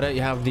 Okay, so now that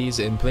you have these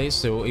in place,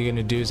 so what you're going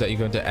to do is that you're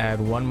going to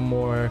add 1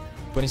 more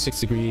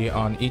 26-degree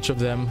on each of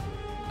them,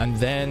 and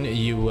then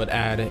you would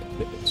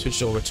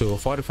switch over to a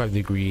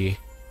 45-degree,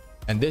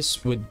 and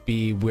this would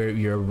be where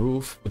your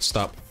roof would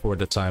stop for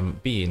the time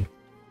being.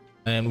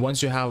 And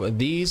once you have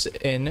these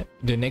in,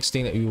 the next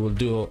thing that you will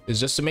do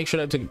is just to make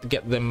sure that to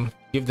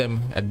give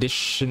them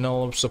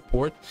additional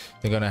support.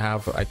 You're gonna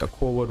have like a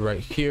core wood right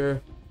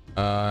here,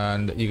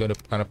 and you're gonna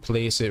kind of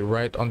place it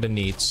right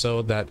underneath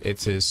so that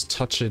it is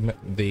touching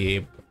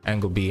the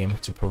angle beam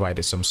to provide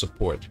it some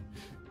support.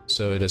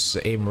 So just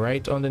aim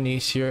right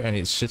underneath here, and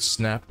it should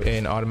snap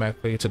in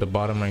automatically to the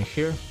bottom right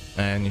here,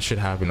 and you should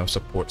have enough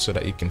support so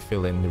that you can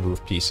fill in the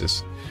roof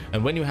pieces.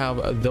 And when you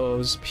have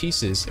those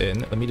pieces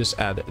in, let me just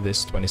add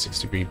this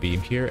 26-degree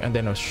beam here, and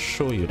then I'll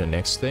show you the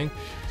next thing.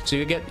 So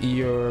you get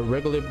your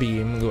regular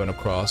beam going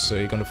across, so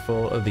you're going to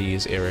fill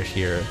these area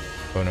here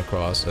going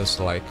across just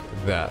like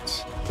that.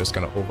 Just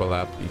gonna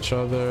overlap each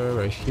other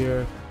right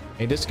here.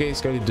 In this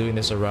case, going to be doing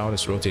this around,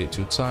 just rotate it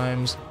 2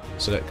 times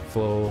so that it can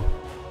flow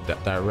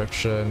that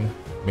direction.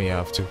 May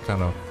have to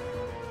kind of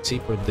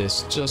taper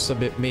this just a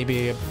bit,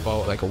 maybe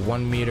about like a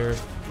 1 meter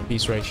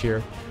piece right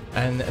here,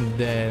 and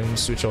then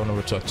switch on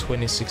over to a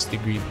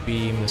 26-degree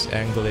beam. Just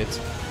angle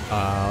it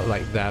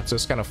like that. So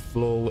just kind of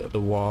flow the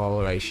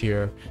wall right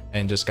here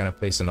and just kind of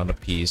place another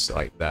piece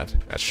like that.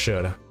 That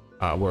should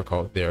work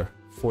out there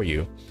for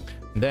you.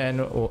 Then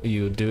what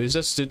you do is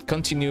just to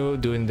continue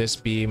doing this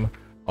beam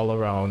all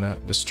around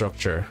the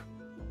structure.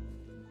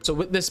 So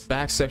with this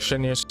back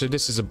section here, so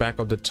this is the back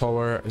of the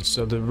tower,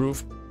 so the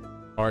roof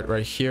part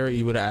right here,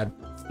 you would add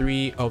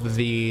 3 of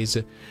these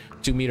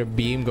 2-meter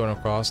beam going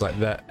across like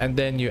that, and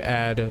then you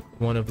add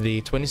one of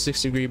the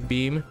 26-degree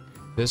beam.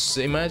 Just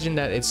imagine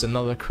that it's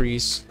another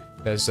crease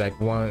that's like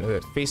one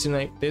facing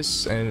like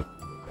this, and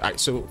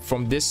so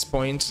from this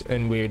point,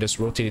 and we just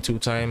rotate it 2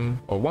 times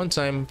or 1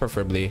 time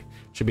preferably,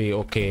 should be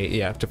okay.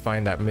 You have to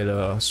find that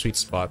middle sweet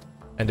spot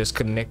and just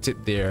connect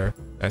it there,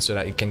 and so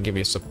that it can give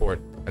you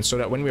support, and so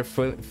that when we're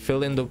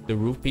filling the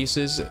roof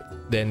pieces,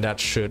 then that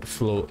should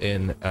flow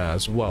in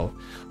as well.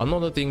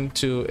 Another thing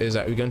too is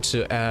that we're going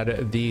to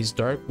add these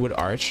dark wood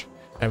arch,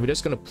 and we're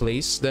just going to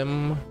place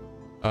them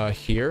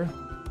here.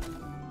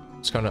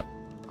 It's kind of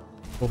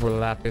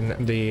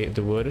overlapping the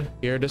wood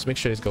here. Just make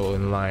sure it's go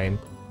in line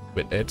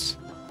with it.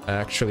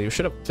 Actually, we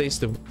should have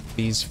placed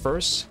these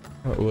first,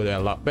 it would be a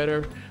lot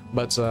better,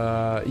 but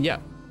yeah,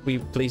 we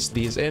place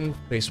these in,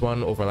 place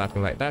one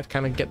overlapping like that,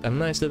 kind of get a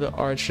nice little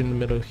arch in the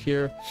middle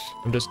here,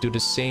 and just do the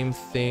same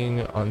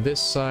thing on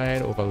this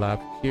side, overlap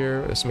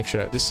here. Let's make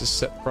sure that this is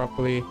set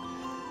properly,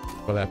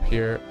 overlap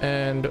here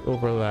and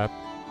overlap.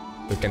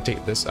 We can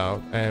take this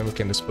out and we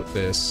can just put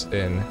this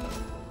in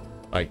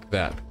like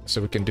that.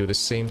 So we can do the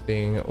same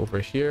thing over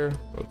here,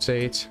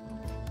 rotate,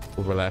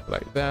 overlap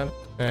like that,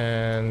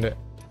 and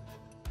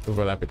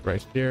overlap it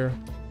right here.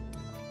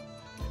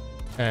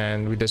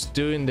 And we're just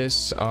doing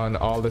this on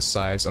all the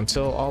sides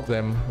until all of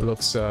them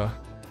looks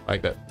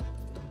like that.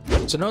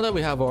 So now that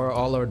we have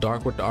all our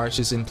dark wood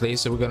arches in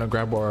place, so we're gonna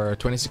grab our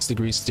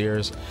 26-degree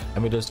stairs,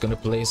 and we're just gonna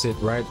place it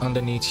right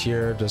underneath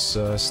here, just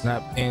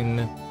snap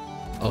in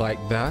like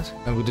that.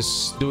 And we're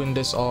just doing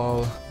this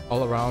all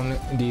around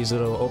these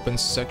little open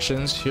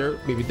sections here.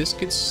 Maybe this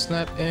could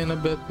snap in a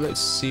bit.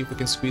 Let's see if we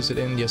can squeeze it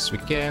in. Yes, we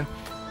can.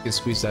 You can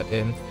squeeze that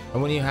in,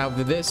 and when you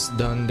have this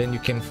done, then you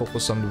can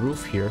focus on the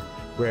roof here,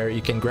 where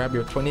you can grab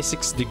your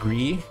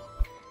 26-degree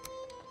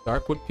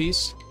dark wood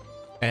piece,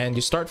 and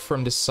you start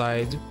from the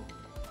sides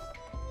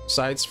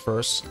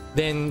first,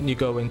 then you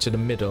go into the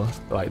middle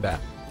like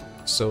that.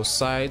 So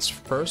sides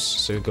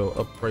first, so you go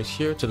up right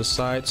here to the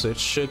side, so it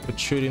should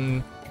protrude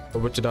in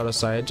over to the other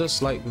side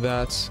just like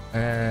that,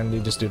 and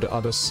you just do the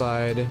other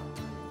side,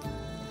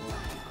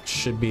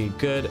 should be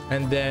good,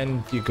 and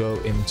then you go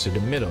into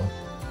the middle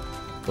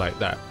like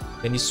that.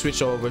 Then you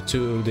switch over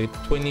to the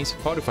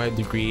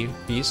 45-degree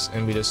piece,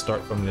 and we just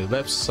start from the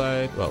left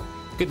side. Well,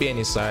 it could be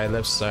any side,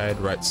 left side,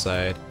 right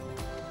side.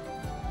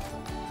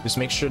 Just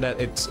make sure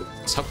that it's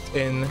tucked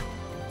in,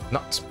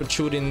 not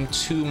protruding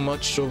too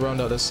much over on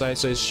the other side.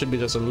 So it should be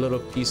just a little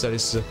piece that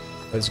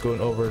is going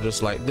over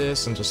just like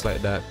this and just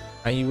like that.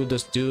 And you will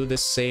just do the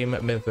same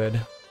method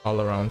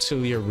all around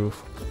till your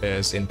roof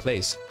is in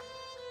place.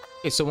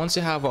 Okay, so once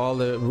you have all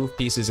the roof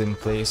pieces in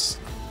place,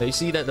 you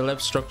see that the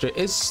left structure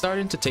is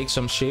starting to take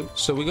some shape.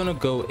 So we're gonna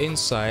go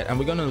inside, and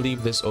we're gonna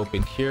leave this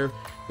open here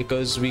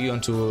because we're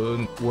going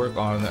to work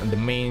on the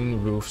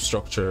main roof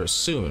structure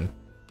soon.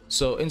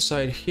 So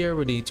inside here,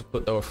 we need to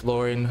put our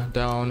flooring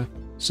down,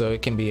 so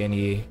it can be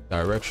any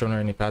direction or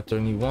any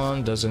pattern you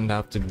want. Doesn't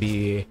have to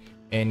be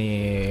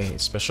any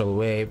special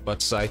way,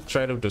 but I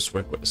try to just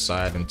work with the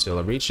side until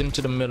I reach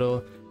into the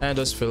middle and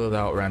just fill it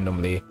out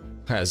randomly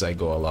as I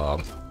go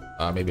along.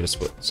 Maybe just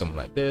put something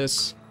like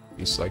this,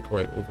 piece like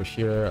right over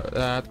here,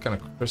 that kind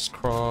of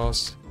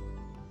crisscross.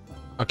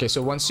 Okay,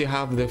 so once you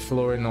have the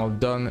flooring all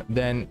done,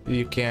 then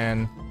you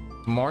can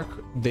mark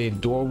the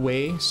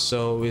doorway.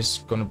 So it's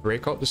gonna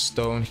break out the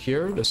stone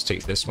here. Let's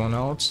take this one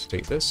out,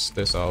 take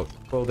this out,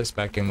 pull this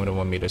back in with a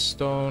 1-meter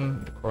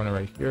stone, the corner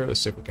right here.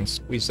 Let's see if we can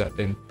squeeze that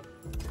in.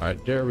 All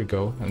right, there we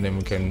go. And then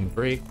we can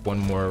break one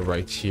more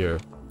right here,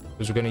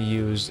 because we're gonna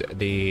use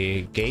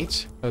the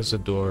gate as a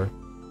door,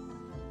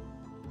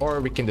 or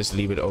we can just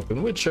leave it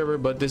open, whichever,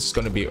 but this is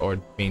going to be our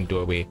main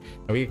doorway.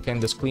 And we can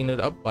just clean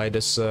it up by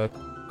just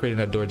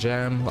creating a door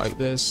jamb like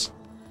this.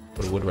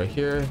 Put wood right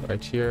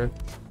here,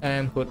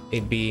 and put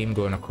a beam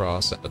going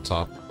across at the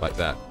top like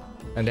that.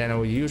 And then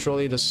we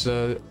usually just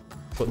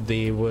put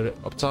the wood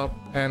up top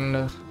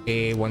and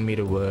a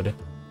 1-meter wood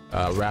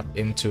wrapped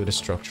into the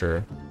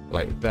structure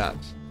like that.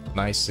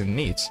 Nice and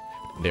neat.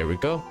 There we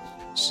go.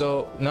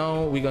 So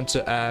now we're going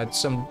to add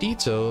some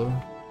detail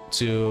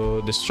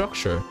to the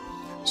structure.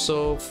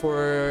 So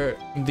for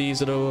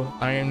these little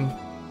iron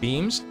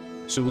beams,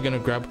 so we're gonna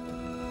grab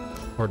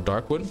our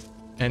dark wood,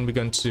 and we're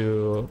going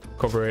to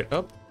cover it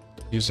up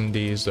using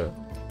these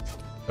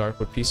dark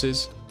wood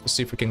pieces. Let's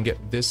see if we can get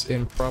this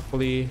in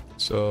properly,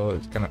 so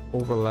it's gonna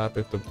overlap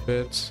it a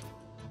bit.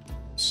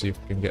 Let's see if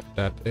we can get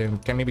that in.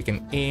 Maybe we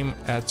can aim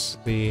at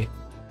the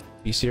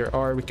piece here,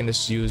 or we can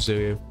just use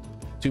a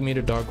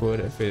 2-meter dark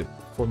wood if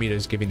 4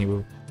 meters is giving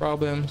you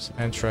problems,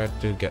 and try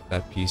to get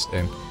that piece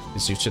in.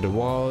 It's due to the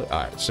wall.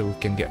 Alright, so we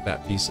can get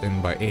that piece in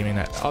by aiming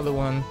at the other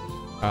one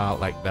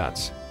like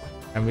that,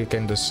 and we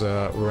can just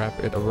wrap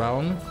it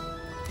around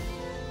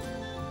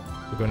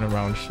We're going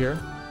around here.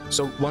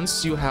 So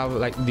once you have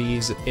like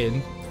these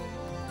in,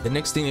 the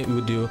next thing that you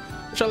would do,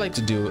 which I like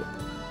to do,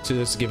 to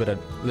just give it a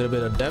little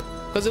bit of depth,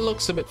 because it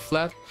looks a bit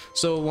flat,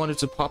 so I wanted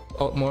to pop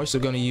out more. So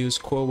we're going to use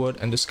core wood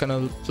and just kind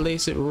of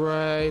place it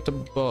right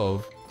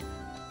above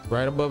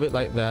it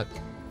like that.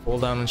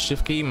 Hold down on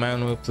shift key,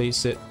 manually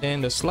place it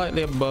in, just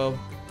slightly above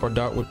our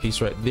dark wood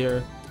piece right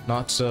there,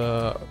 not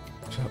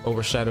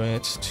overshadowing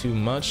it too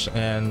much,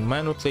 and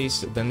manually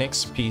place the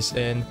next piece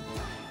in.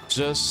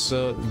 Just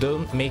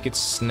don't make it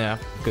snap,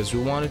 because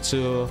we want it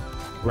to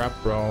wrap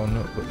around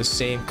with the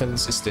same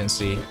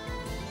consistency.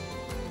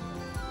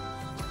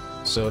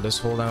 So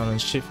just hold down on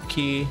shift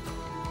key,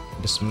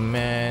 just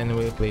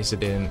manually place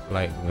it in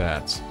like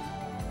that.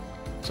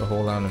 So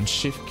hold down on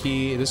shift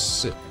key.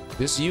 This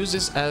use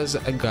this as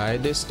a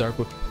guide, this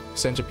darkwood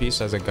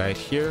centerpiece as a guide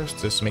here.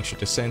 Just make sure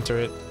to center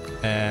it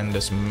and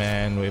just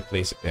manually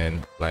place it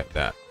in like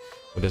that.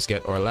 We'll just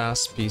get our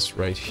last piece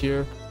right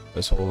here.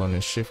 Just hold on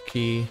the shift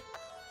key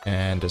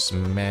and just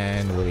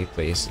manually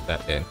place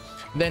that in.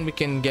 Then we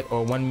can get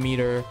our 1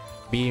 meter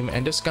beam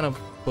and just kind of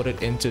put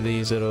it into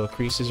these little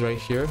creases right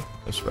here.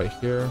 Just right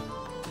here,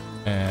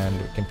 and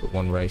we can put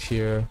one right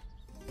here,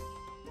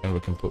 and we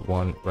can put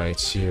one right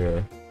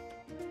here,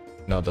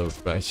 another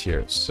right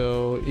here.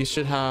 So you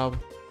should have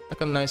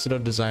like a nice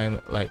little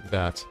design like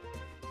that.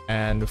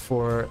 And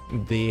for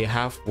the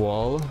half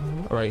wall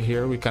right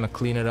here, we kind of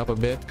clean it up a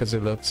bit because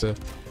it looks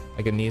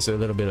like it needs a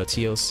little bit of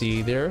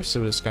TLC there.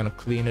 So we just kind of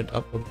clean it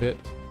up a bit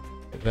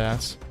like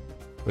that.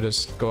 We'll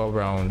just go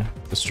around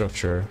the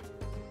structure.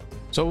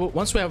 So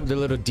once we have the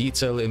little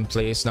detail in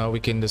place, now we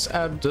can just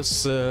add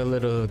this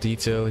little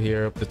detail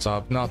here up the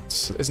top.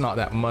 It's not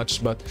that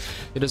much, but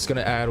you're just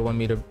gonna add 1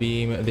 meter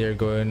beam there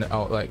going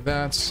out like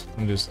that.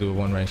 And just do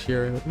one right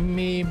here.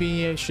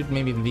 Maybe I should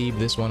leave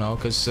this one out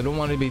because I don't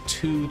want to be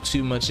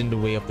too much in the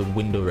way of the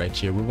window right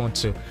here. We want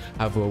to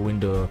have a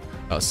window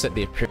set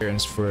the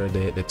appearance for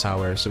the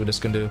tower. So we're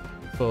just gonna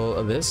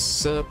fill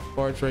this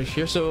part right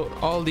here. So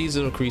all these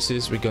little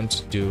creases we're going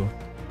to do,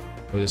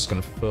 we're just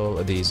gonna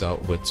fill these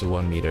out with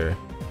 1 meter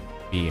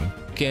beam.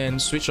 You can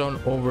switch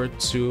on over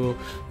to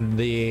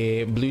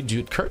the blue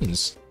jute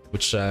curtains,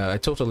 which I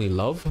totally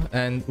love,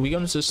 and we're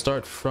going to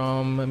start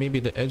from maybe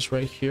the edge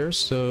right here.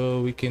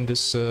 So we can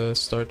just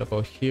start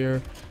about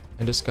here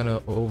and just kind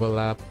of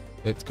overlap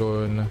it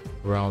going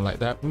around like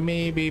that.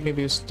 Maybe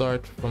we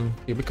start from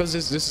here because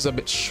this is a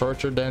bit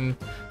shorter than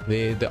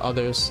the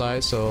other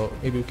side, so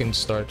maybe we can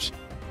start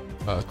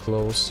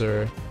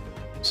closer.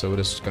 So we're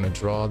just gonna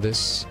draw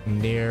this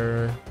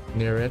near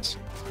it.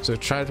 So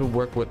try to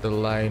work with the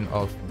line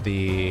of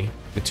the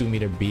 2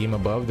 meter beam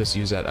above. Just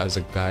use that as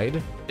a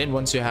guide. Then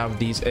once you have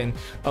these in,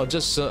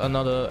 just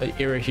another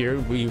area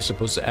here, we're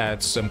supposed to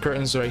add some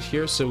curtains right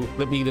here. So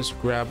let me just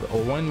grab a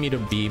 1 meter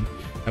beam.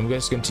 I'm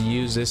just going to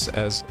use this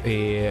as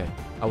a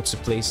how to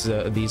place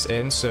these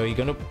in. So you're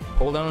gonna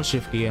hold down on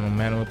shift key and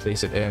manually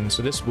place it in.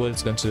 So this wood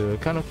is going to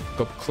kind of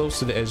go close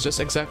to the edge,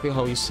 just exactly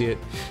how you see it.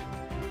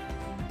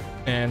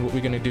 And what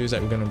we're gonna do is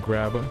that we're gonna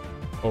grab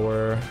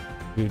our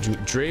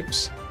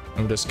drapes.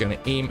 I'm just gonna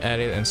aim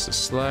at it and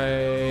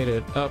slide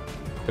it up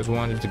because we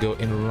want it to go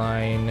in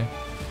line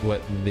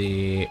with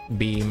the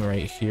beam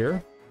right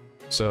here.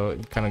 So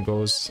it kind of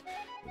goes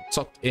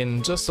tucked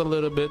in just a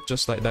little bit,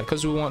 just like that,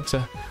 because we want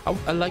to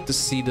I like to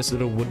see this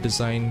little wood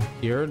design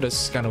here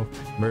just kind of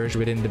merge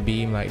within the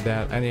beam like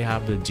that, and you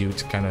have the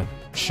jute kind of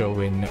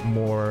showing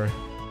more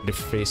the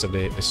face of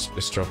the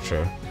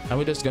structure. And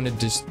we're just gonna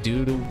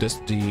do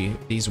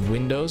these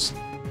windows.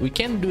 We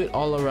can do it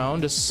all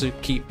around just to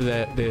keep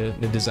the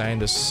design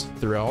just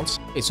throughout.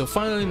 Okay, so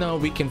finally now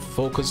we can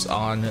focus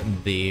on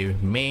the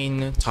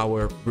main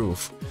tower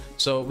roof.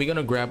 So we're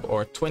gonna grab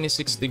our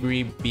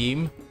 26-degree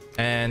beam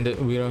and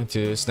we're going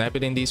to snap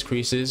it in these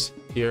creases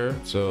here.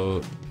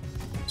 So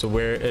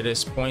where it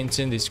is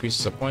pointing, these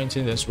creases are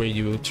pointing, that's where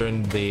you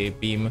turn the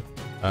beam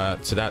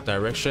to that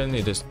direction.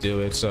 You just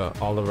do it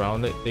all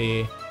around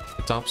the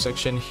top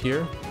section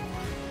here.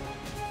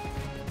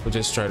 We'll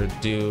just try to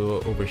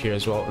do over here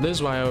as well. This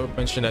is why I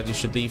mentioned that you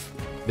should leave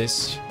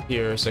this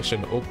here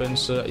section open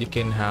so that you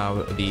can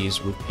have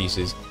these roof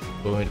pieces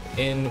going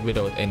in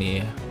without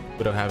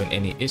having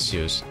any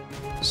issues.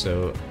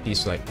 So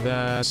piece like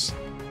that.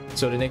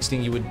 So the next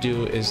thing you would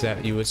do is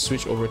that you would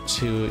switch over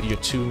to your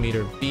 2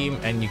 meter beam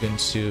and you're going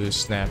to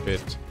snap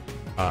it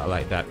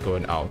like that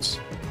going out.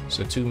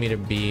 So 2 meter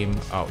beam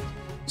out.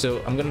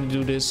 So I'm gonna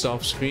do this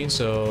off screen.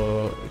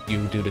 So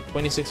you do the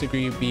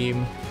 26-degree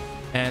beam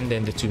and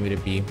then the 2 meter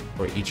beam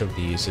for each of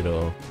these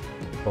little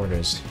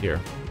corners here.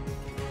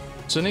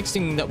 So next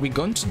thing that we're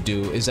going to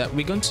do is that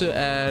we're going to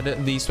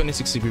add these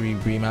 26-degree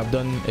beam. I've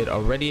done it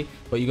already,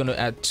 but you're going to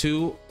add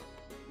 2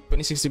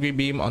 26-degree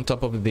beam on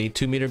top of the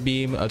 2 meter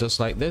beam, just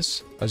like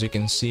this, as you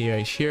can see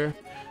right here.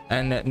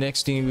 And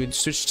next thing you would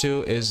switch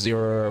to is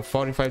your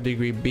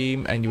 45-degree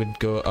beam, and you would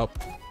go up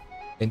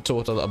in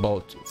total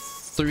about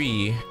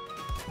 3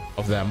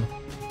 of them.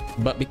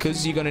 But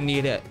because you're gonna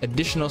need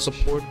additional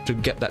support to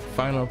get that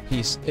final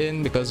piece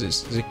in, because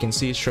as you can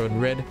see it's showing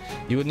red,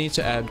 you would need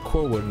to add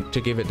core wood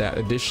to give it that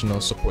additional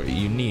support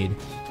you need.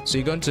 So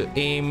you're going to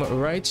aim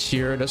right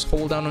here, just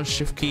hold down on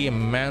shift key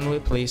and manually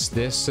place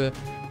this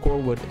core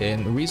wood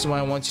in. The reason why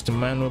I want you to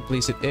manually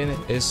place it in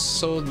is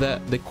so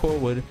that the core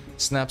wood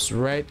snaps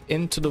right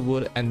into the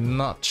wood and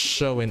not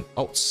showing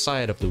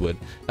outside of the wood.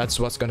 That's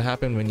what's going to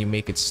happen when you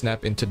make it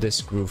snap into this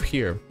groove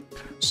here.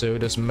 So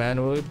just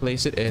manually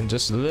place it in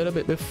just a little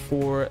bit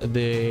before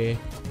the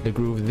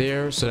groove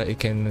there, so that it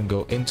can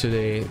go into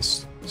the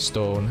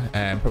stone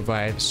and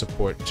provide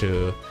support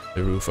to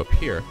the roof up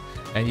here.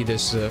 And you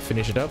just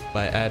finish it up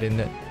by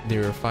adding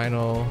your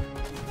final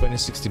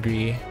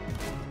 26-degree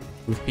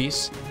roof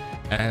piece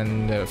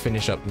and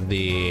finish up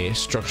the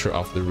structure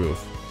of the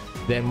roof.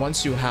 Then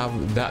once you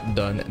have that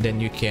done,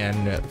 then you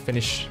can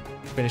finish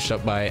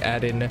up by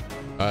adding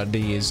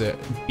these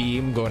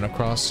beam going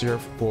across here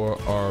for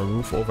our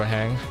roof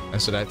overhang,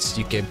 and so that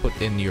you can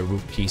put in your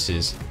roof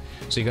pieces.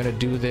 So you're going to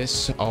do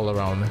this all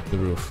around the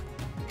roof.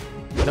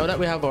 Now that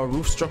we have our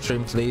roof structure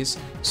in place,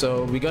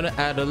 so we're going to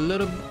add a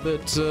little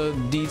bit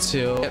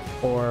detail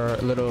or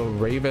a little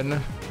raven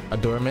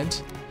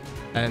adornment.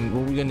 And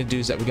what we're going to do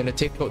is that we're going to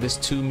take out this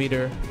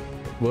 2-meter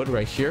wood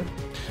right here.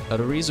 Now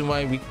the reason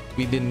why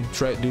we didn't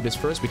try to do this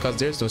first, because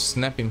there's no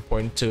snapping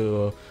point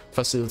to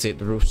facilitate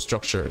the roof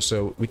structure.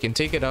 So we can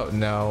take it out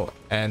now,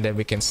 and then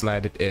we can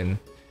slide it in,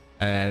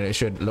 and it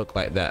should look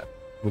like that.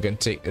 We're going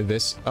to take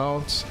this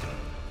out,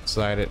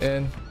 slide it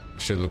in,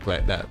 it should look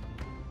like that.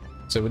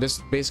 So we're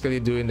just basically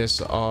doing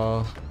this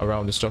all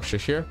around the structure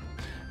here.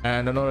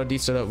 And another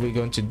detail that we're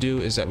going to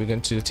do is that we're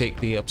going to take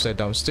the upside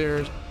down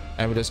stairs,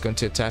 and we're just going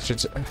to attach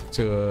it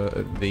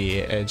to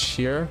the edge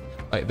here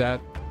like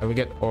that. And we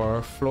get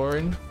our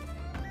flooring,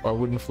 our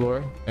wooden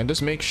floor, and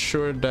just make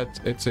sure that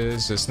it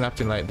is snapped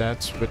in like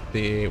that with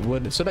the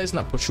wood, so that it's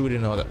not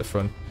protruding out at the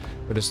front.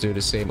 We'll just do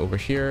the same over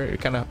here. You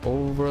kind of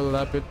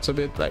overlap it a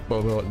bit like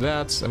about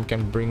that, and we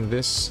can bring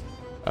this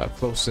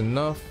close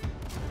enough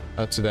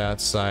to that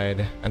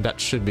side, and that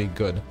should be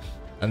good.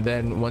 And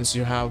then once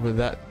you have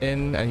that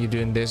in, and you're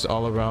doing this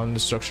all around the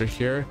structure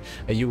here,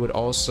 you would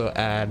also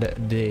add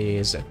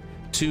these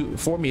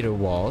 4-meter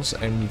walls,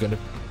 and you're going to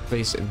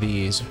place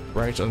these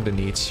right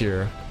underneath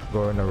here,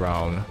 going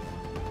around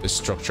the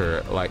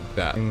structure like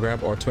that. And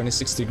grab our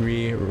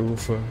 26-degree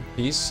roof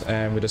piece,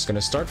 and we're just going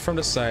to start from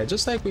the side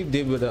just like we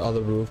did with the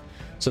other roof.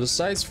 So the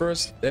sides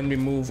first, then we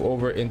move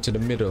over into the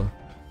middle.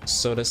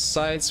 So the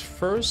sides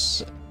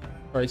first,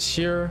 right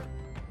here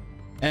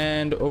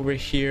and over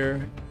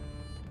here,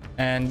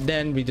 and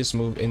then we just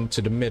move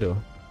into the middle.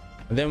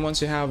 And then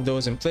once you have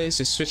those in place,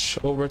 you switch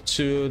over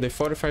to the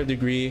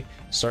 45-degree.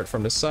 Start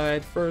from the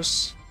side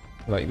first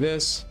like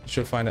this. You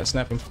should find that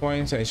snapping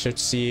point, and you should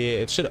see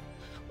it should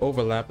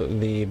overlap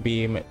the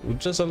beam with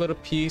just a little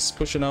piece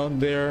pushing out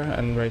there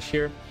and right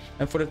here.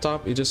 And for the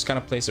top, you just kind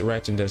of place it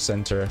right in the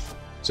center,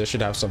 so it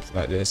should have something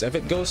like this. If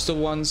it goes to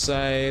one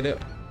side,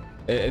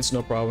 it's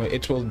no problem,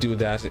 it will do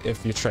that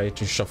if you try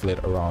to shuffle it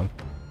around.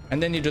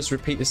 And then you just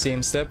repeat the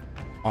same step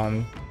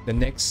on the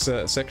next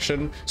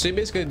section. So you're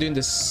basically doing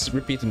this,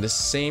 repeating the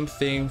same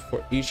thing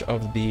for each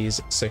of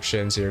these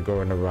sections here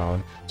going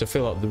around to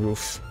fill up the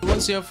roof.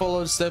 Once you have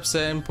followed steps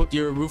and put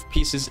your roof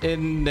pieces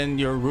in, then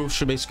your roof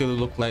should basically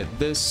look like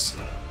this.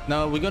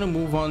 Now we're going to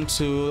move on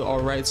to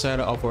our right side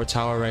of our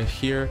tower right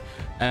here,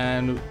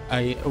 and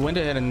I went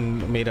ahead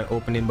and made an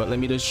opening, but let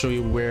me just show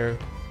you where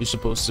you're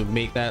supposed to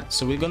make that.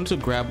 So we're going to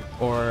grab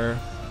our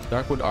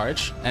darkwood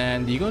arch,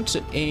 and you're going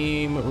to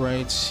aim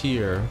right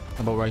here,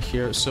 about right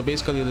here. So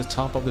basically the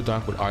top of the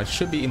darkwood arch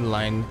should be in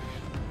line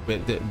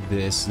with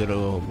this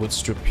little wood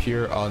strip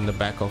here on the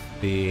back of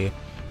the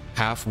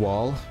half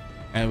wall,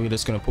 and we're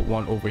just going to put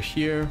one over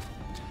here.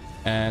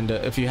 And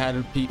if you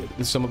had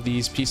some of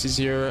these pieces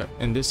here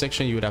in this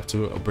section, you would have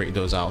to break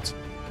those out.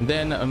 And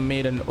then I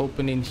made an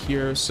opening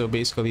here, so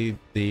basically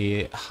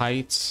the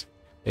height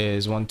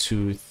is 1,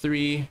 2,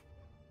 3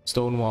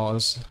 stone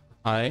walls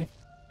high,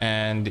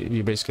 and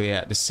you're basically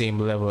at the same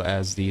level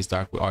as these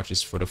darkwood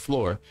arches for the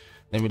floor.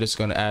 Then we're just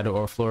going to add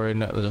our flooring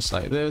just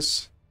like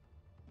this.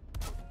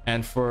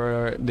 And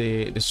for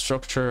the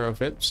structure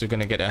of it, so you're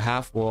going to get a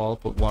half wall,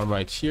 put one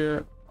right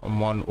here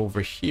and one over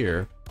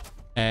here,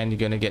 and you're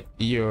going to get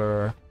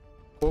your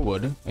core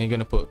wood, and you're going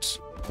to put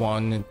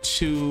 1,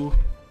 2,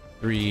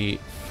 3,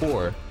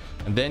 4.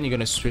 And then you're going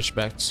to switch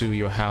back to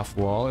your half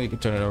wall. You can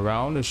turn it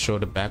around to show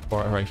the back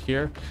part right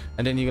here,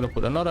 and then you're going to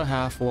put another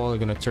half wall. You're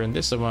going to turn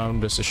this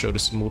around just to show the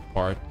smooth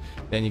part.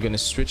 Then you're going to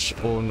switch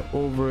on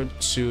over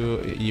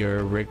to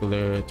your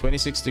regular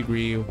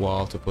 26-degree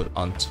wall to put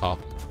on top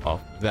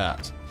of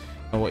that.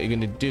 And what you're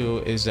going to do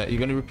is that you're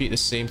going to repeat the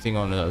same thing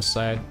on the other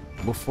side.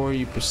 Before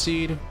you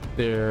proceed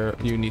there,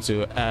 you need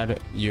to add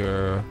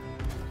your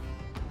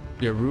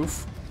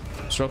roof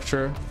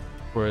structure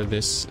for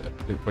this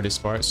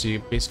part. So you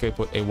basically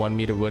put a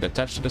 1-meter wood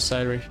attached to the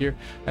side right here,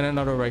 and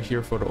another right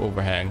here for the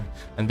overhang.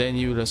 And then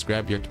you just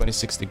grab your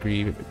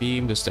 26-degree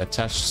beam just to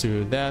attach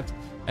to that,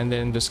 and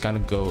then just kind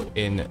of go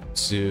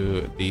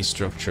into the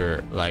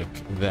structure like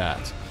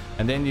that.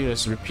 And then you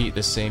just repeat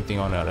the same thing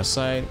on the other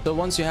side. So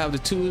once you have the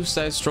two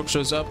side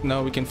structures up,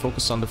 now we can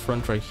focus on the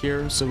front right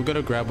here. So we're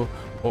gonna grab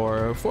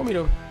our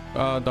 4-meter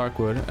dark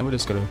wood, and we're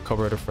just gonna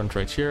cover the front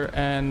right here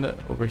and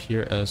over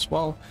here as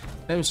well.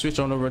 Then we switch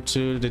on over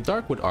to the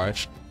dark wood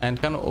arch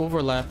and kind of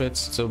overlap it,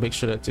 so make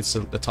sure that it's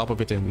the top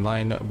of it in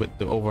line with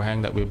the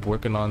overhang that we're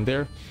working on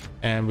there.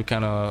 And we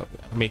kind of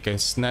make a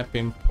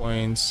snapping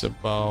points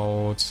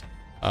about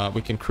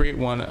we can create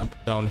one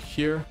up down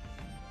here,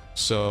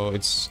 so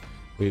it's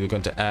we're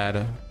going to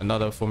add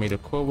another 4-meter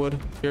core wood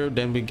here.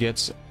 Then we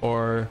get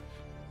our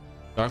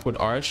dark wood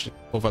arch,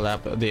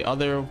 overlap the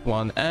other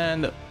one,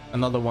 and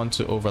another one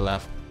to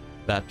overlap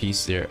that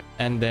piece there.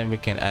 And then we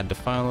can add the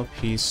final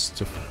piece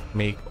to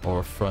make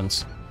our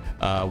front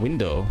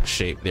window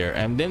shape there.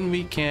 And then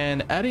we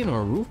can add in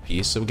our roof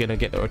piece, so we're gonna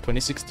get our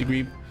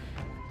 26-degree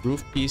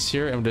roof piece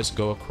here, and just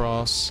go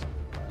across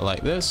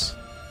like this.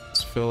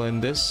 Let's fill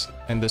in this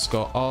and just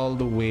go all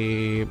the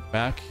way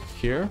back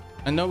here.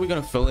 And now we're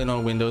gonna fill in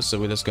our windows, so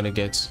we're just gonna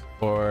get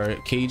our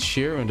cage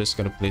here and just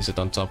gonna place it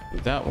on top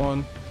of that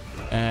one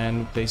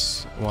and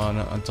place one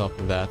on top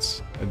of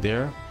that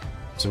there.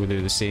 So we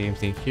do the same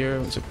thing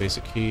here. So place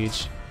a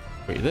cage,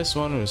 create this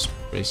one, just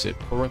place it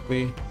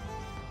correctly,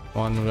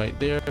 one right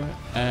there,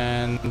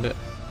 and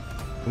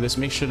just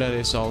make sure that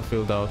it's all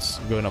filled out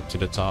going up to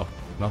the top,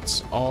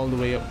 not all the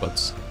way up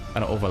but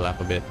kind of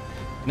overlap a bit.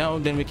 Now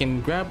then we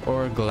can grab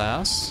our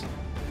glass,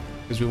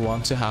 because we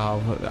want to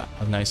have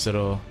a nice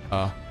little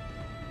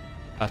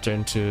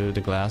pattern to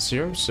the glass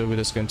here. So we're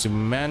just going to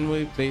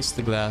manually place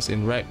the glass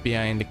in right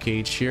behind the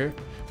cage here,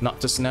 not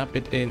to snap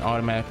it in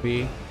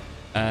automatically.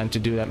 And to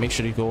do that, make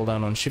sure you hold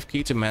down on shift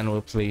key to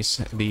manually place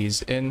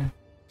these in.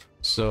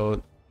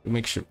 So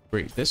make sure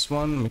break this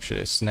one, make sure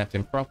it's snapped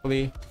in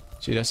properly.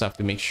 So you just have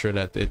to make sure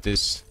that it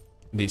is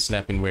the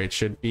snapping where it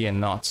should be and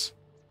not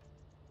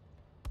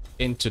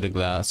into the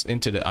glass,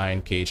 into the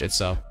iron cage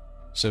itself.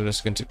 So we're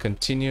just going to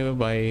continue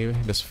by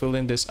just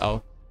filling this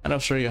out, and I'll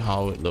show you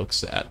how it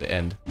looks at the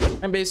end.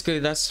 And basically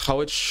that's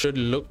how it should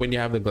look when you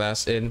have the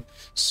glass in.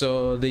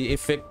 So the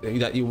effect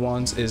that you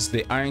want is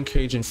the iron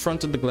cage in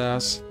front of the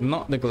glass,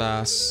 not the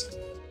glass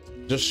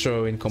just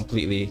showing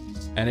completely.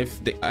 And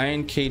if the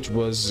iron cage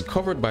was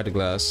covered by the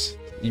glass,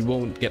 you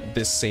won't get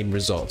this same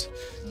result,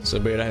 so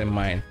bear that in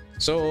mind.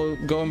 So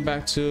going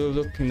back to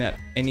looking at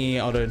any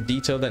other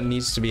detail that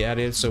needs to be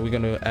added, so we're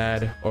going to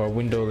add our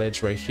window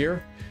ledge right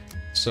here.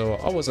 So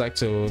I always like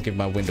to give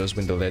my windows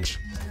window ledge.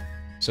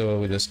 So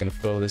we're just gonna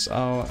fill this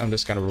out. I'm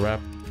just gonna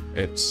wrap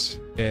it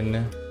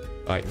in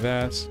like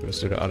that. Let's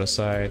do the other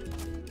side,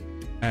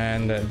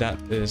 and that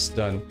is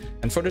done.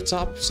 And for the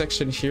top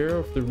section here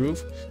of the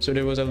roof, so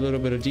there was a little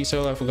bit of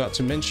detail I forgot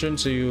to mention.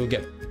 So you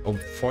get a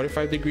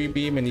 45-degree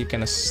beam, and you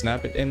kind of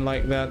snap it in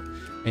like that,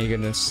 and you're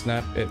gonna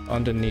snap it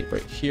underneath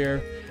right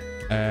here.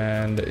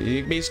 And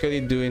you're basically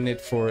doing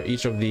it for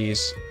each of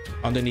these,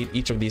 underneath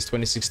each of these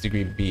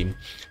 26-degree beam.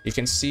 You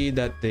can see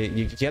that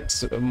you get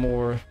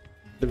more,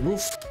 the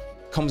roof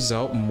comes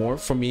out more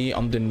for me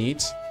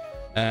underneath.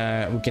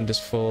 We can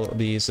just fill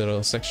these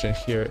little section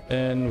here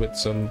in with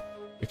some,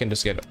 we can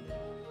just get a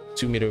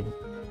 2-meter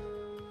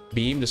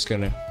beam, just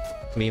gonna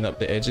clean up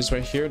the edges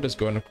right here, just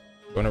going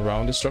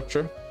around the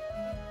structure.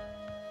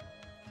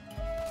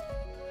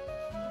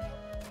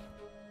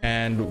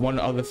 And one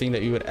other thing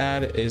that you would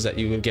add is that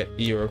you would get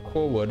your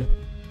core wood,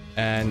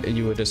 and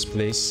you would just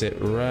place it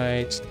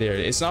right there.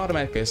 It's not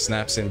automatically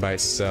snaps in by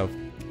itself,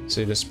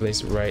 so you just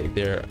place it right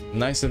there.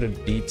 Nice little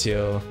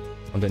detail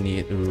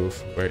underneath the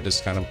roof where it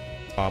just kind of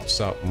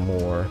pops up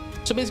more.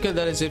 So basically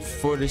that is it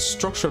for the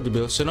structure of the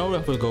build. So now we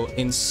have to go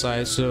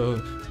inside,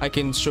 so I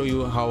can show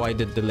you how I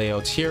did the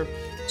layout here.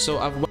 So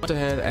I've went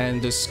ahead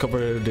and just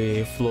covered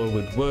the floor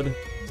with wood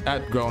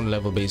at ground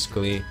level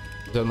basically.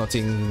 There's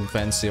nothing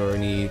fancy or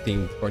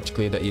anything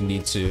particularly that you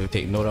need to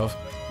take note of.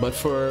 But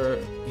for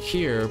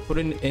here,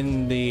 putting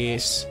in the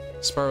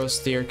spiral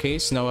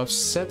staircase, now I've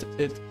set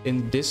it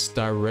in this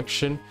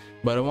direction,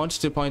 but I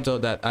wanted to point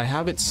out that I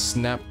have it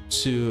snapped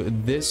to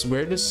this,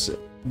 where this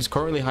is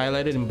currently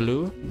highlighted in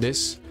blue,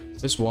 this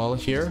wall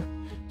here.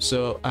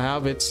 So I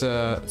have it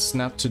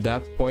snapped to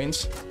that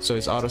point, so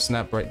it's auto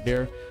snap right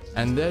there,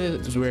 and that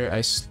is where I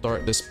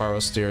start the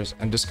spiral stairs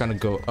and just kind of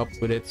go up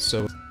with it.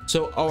 So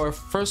our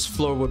first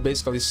floor would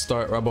basically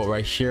start about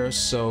right here,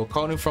 so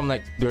counting from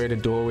like where the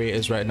doorway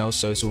is right now,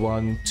 so it's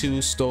 1, 2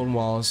 stone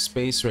wall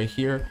space right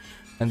here,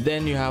 and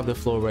then you have the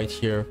floor right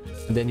here,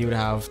 and then you would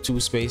have 2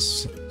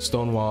 space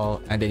stone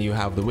wall, and then you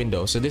have the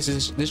window. So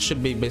this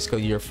should be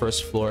basically your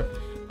first floor.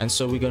 And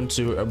so we're going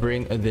to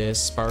bring this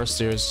spiral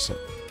stairs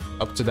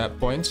up to that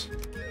point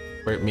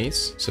where it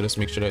meets. So let's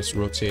make sure that it's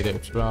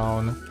rotated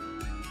around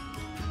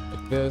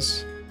like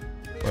this,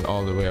 went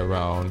all the way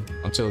around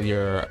until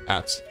you're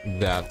at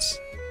that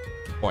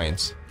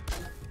point.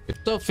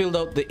 So filled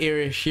out the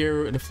area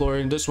here in the floor,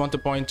 and just want to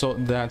point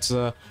out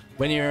that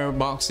when you're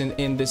boxing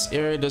in this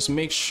area, just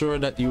make sure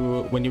that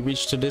when you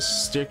reach to this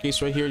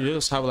staircase right here, you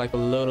just have like a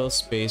little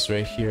space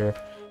right here,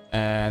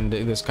 and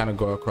it just kind of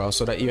go across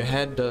so that your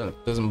head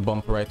doesn't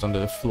bump right under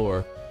the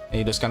floor. and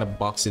you just kind of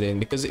box it in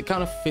because it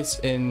kind of fits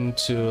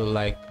into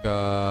like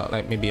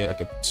maybe like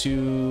a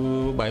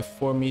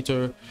 2x4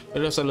 meter,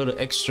 but there's a little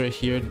extra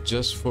here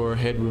just for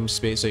headroom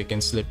space so you can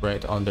slip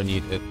right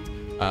underneath it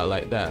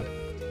like that.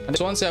 And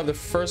so once you have the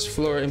first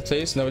floor in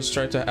place, now let's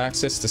try to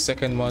access the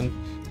second one.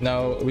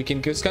 Now we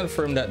can just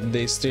confirm that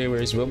the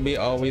stairways will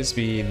always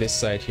be this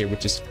side here,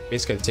 which is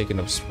basically taking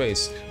up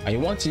space, and you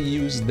want to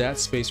use that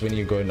space when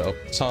you're going up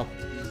top.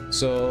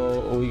 So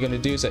what you're going to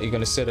do is that you're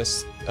going to set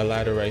a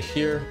ladder right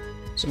here,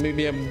 so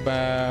maybe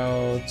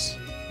about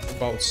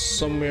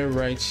somewhere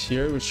right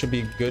here, which should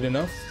be good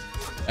enough.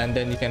 And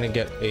then you kind of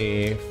get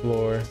a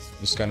floor,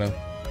 just kind of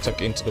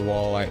tuck into the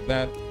wall like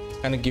that,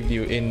 kind of give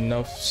you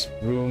enough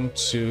room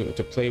to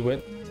play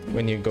with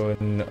when you're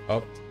going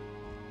up.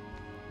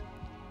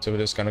 So we're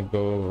just gonna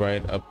go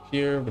right up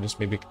here. We'll just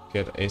maybe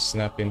get a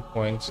snapping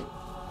point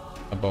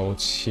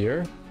about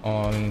here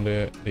on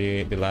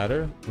the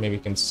ladder. Maybe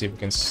we can see if we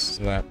can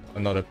snap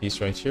another piece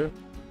right here.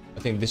 I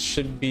think this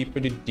should be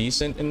pretty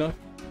decent enough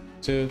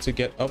to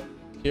get up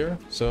here.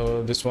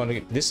 So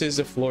this is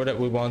the floor that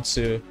we want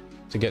to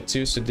get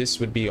to. So this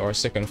would be our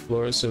second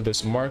floor. So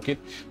just mark it.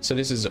 So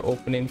this is the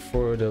opening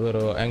for the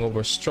little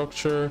hangover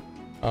structure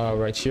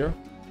right here.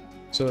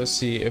 So let's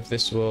see if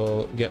this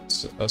will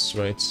get us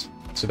right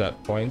to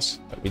that point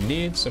that we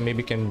need. So maybe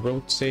we can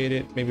rotate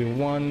it, maybe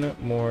one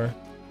more.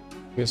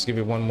 Let's give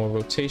it one more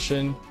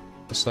rotation,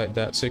 just like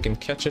that, so you can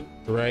catch it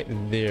right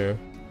there.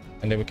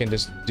 And then we can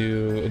just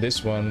do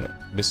this one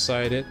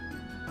beside it.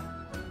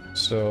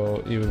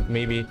 So you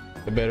maybe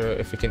the better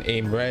if you can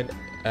aim right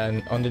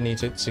and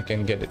underneath it, so you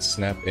can get it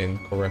snap in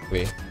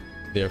correctly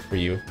there for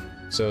you.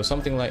 So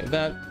something like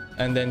that.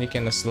 And then you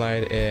can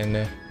slide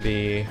in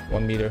the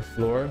 1 meter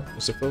floor,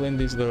 just to fill in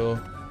these little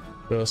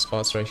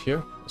spots right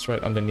here. It's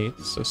right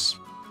underneath. So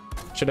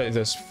should I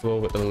just flow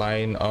with the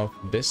line of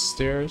this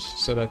stairs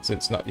so that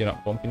you're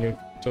not bumping your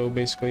toe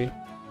basically.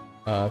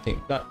 I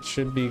think that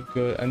should be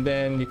good. And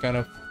then you kind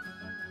of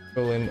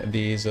fill in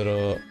these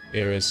little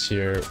areas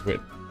here with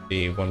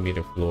the 1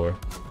 meter floor.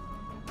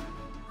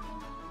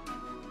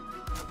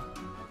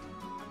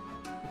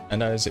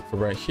 And that is it for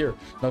right here.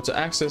 Now to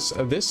access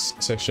this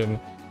section,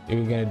 what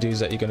you're gonna do is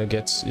that you're gonna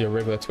get your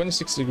regular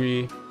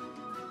 26-degree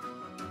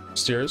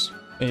stairs,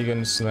 and you're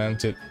gonna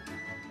slant it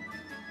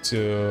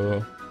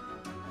to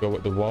go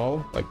with the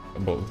wall, like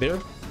about there.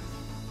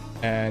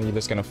 And you're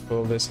just gonna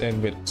fill this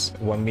in with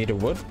 1 meter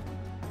wood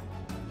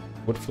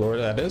floor,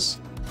 that is,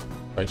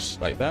 right,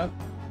 just like that.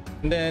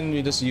 And then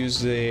we just use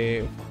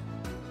the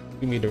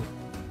 2 meter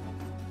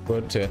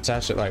wood to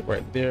attach it, like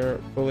right there.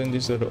 Fill in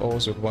these little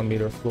holes with 1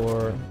 meter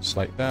floor, just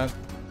like that.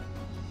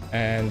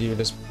 And you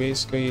just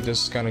basically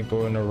just kind of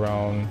going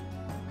around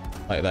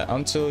like that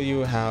until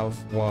you have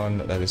one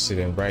that is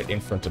sitting right in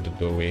front of the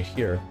doorway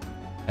here.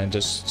 And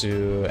just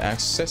to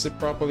access it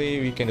properly,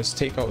 we can just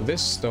take out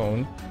this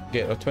stone,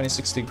 get a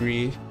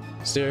 26-degree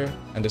stair,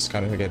 and just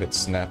kind of get it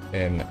snapped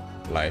in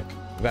like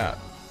that.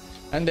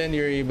 And then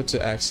you're able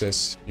to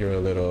access your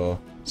little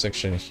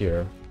section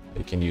here that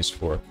you can use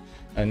for.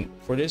 And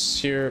for this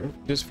here,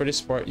 for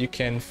this part, you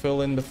can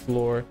fill in the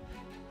floor.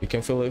 You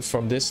can fill it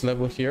from this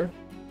level here.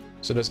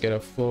 So just get a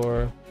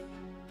floor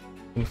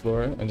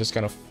and just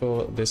kind of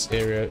fill this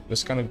area.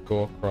 Just kind of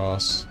go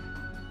across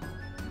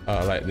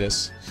like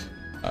this.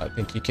 I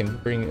think you can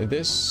bring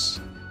this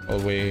all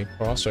the way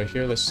across right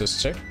here. Let's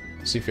just check,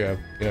 see if you have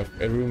enough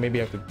room. Maybe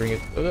you have to bring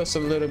it just a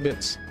little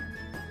bit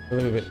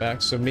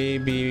back. So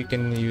maybe you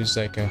can use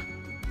like a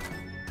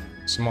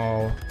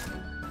small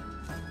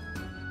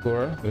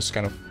floor. Just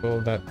kind of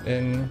fill that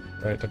in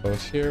right about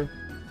here,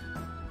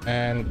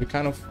 and we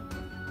kind of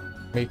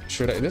make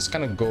sure that this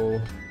kind of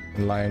go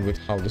in line with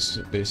how the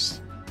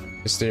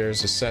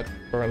stairs is set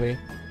currently.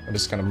 I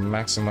just kind of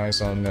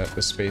maximize on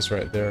the space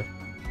right there,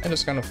 and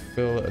just kind of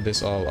fill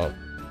this all up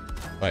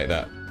like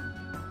that.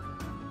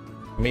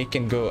 Make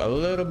it go a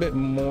little bit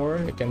more.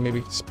 You can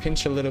maybe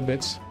pinch a little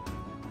bit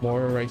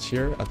more right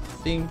here. I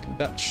think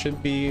that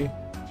should be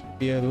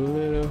a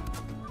little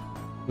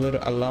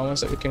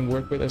allowance that we can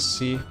work with. Let's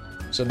see.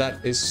 So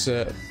that is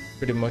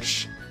pretty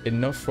much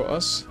enough for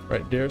us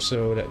right there,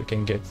 so that we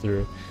can get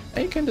through.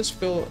 And you can just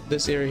fill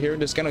this area here.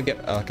 Just kind of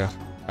get like a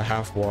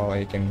half wall,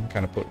 and you can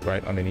kind of put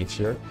right underneath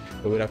here.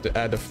 But we'd have to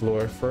add the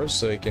floor first,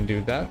 so you can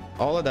do that.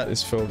 All of that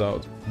is filled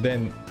out.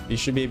 Then you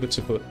should be able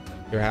to put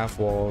your half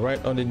wall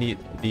right underneath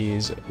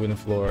these wooden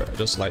floor,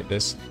 just like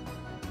this.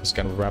 Just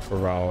kind of wrap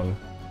around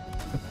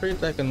and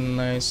create like a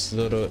nice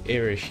little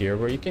area here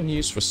where you can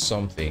use for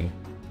something.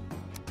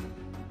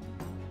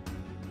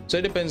 So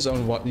it depends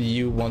on what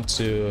you want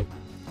to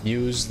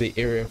use the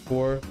area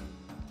for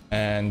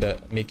and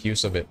make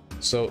use of it.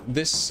 So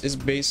this is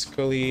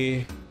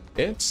basically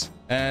it,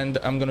 and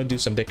I'm gonna do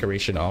some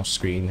decoration off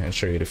screen and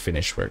show you the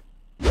finished work.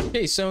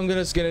 Okay, so I'm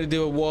just gonna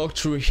do a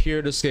walkthrough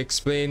here just to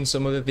explain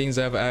some of the things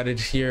I've added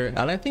here,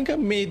 and I think I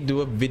may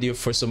do a video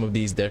for some of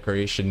these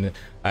decoration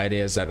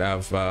ideas that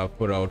I've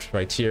put out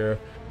right here,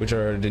 which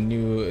are the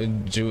new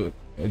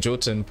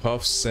Jotun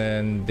puffs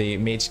and the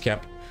mage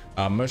cap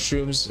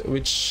mushrooms,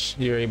 which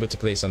you're able to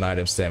place on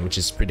items then, which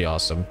is pretty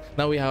awesome.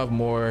 Now we have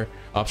more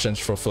options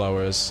for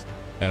flowers,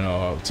 you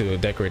know, to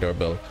decorate our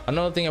build.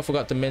 Another thing I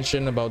forgot to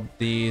mention about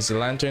these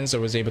lanterns I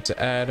was able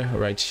to add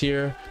right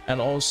here,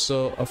 and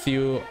also a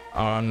few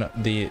on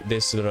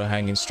this little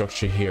hanging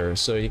structure here,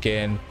 so you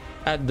can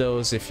add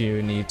those if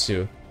you need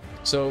to.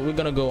 So we're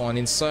gonna go on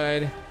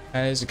inside,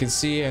 and as you can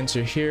see,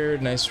 enter here,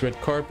 nice red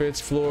carpets,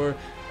 floor,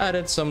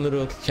 added some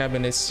little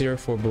cabinets here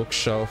for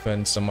bookshelf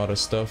and some other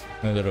stuff,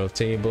 a little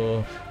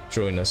table,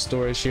 throw in a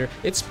storage here.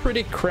 It's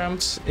pretty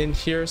cramped in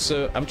here,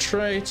 so I'm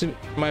trying to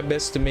my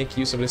best to make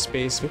use of the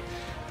space.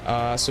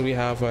 So we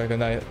have like a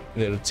nice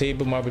little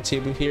table, marble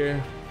table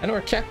here, and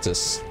our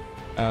cactus.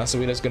 So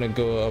we're just gonna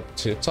go up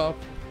to the top.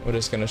 We're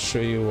just gonna show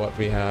you what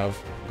we have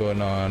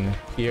going on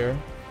here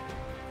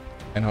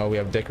and how we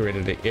have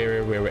decorated the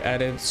area where we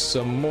added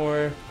some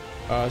more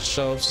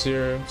shelves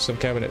here, some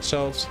cabinet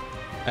shelves,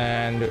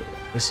 and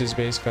this is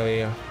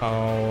basically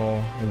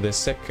how the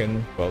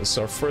second, well, it's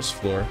our first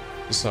floor.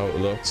 This is how it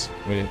looks.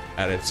 We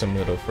added some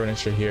little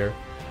furniture here,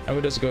 and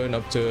we're just going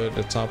up to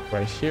the top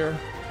right here,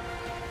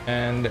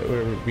 and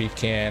where we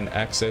can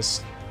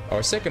access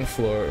our second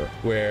floor,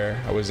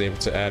 where I was able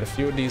to add a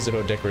few of these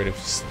little decorative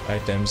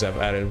items. I've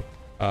added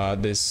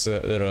this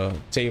little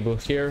table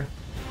here,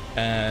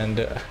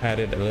 and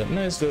added a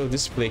nice little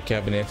display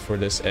cabinet for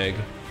this egg.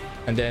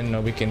 And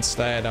then we can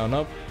slide down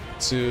up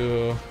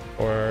to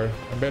our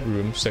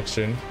bedroom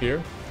section here,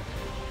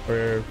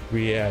 where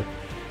we had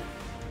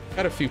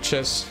a few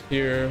chests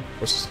here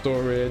for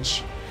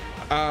storage.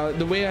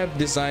 The way I've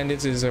designed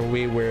it is a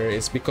way where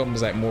it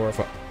becomes like more of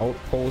an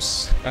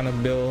outpost kind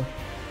of build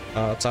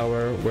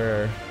tower,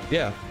 where,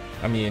 yeah,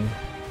 I mean,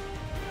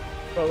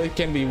 well, it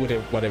can be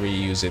whatever you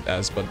use it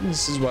as, but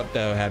this is what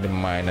I had in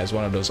mind as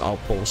one of those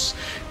outposts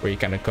where you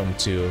kind of come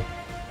to,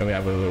 and we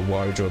have a little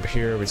wardrobe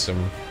here with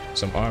some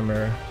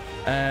armor,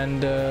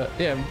 and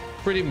yeah,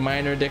 pretty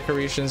minor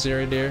decorations here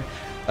and there.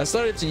 I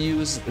started to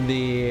use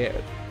the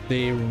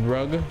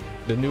rug,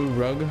 the new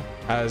rug,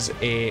 as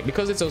a,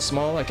 because it's so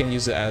small, I can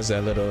use it as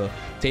a little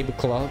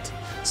tablecloth.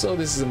 So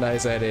this is a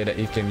nice idea that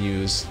you can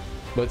use.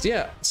 But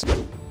yeah,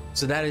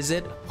 so that is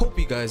it. Hope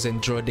you guys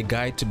enjoyed the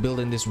guide to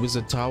building this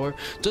wizard tower.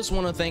 Just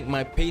want to thank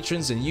my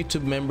patrons and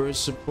YouTube members,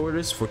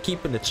 supporters, for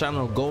keeping the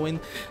channel going,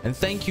 and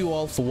thank you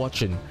all for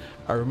watching.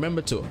 I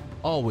remember to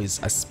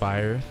always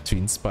aspire to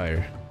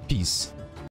inspire. Peace.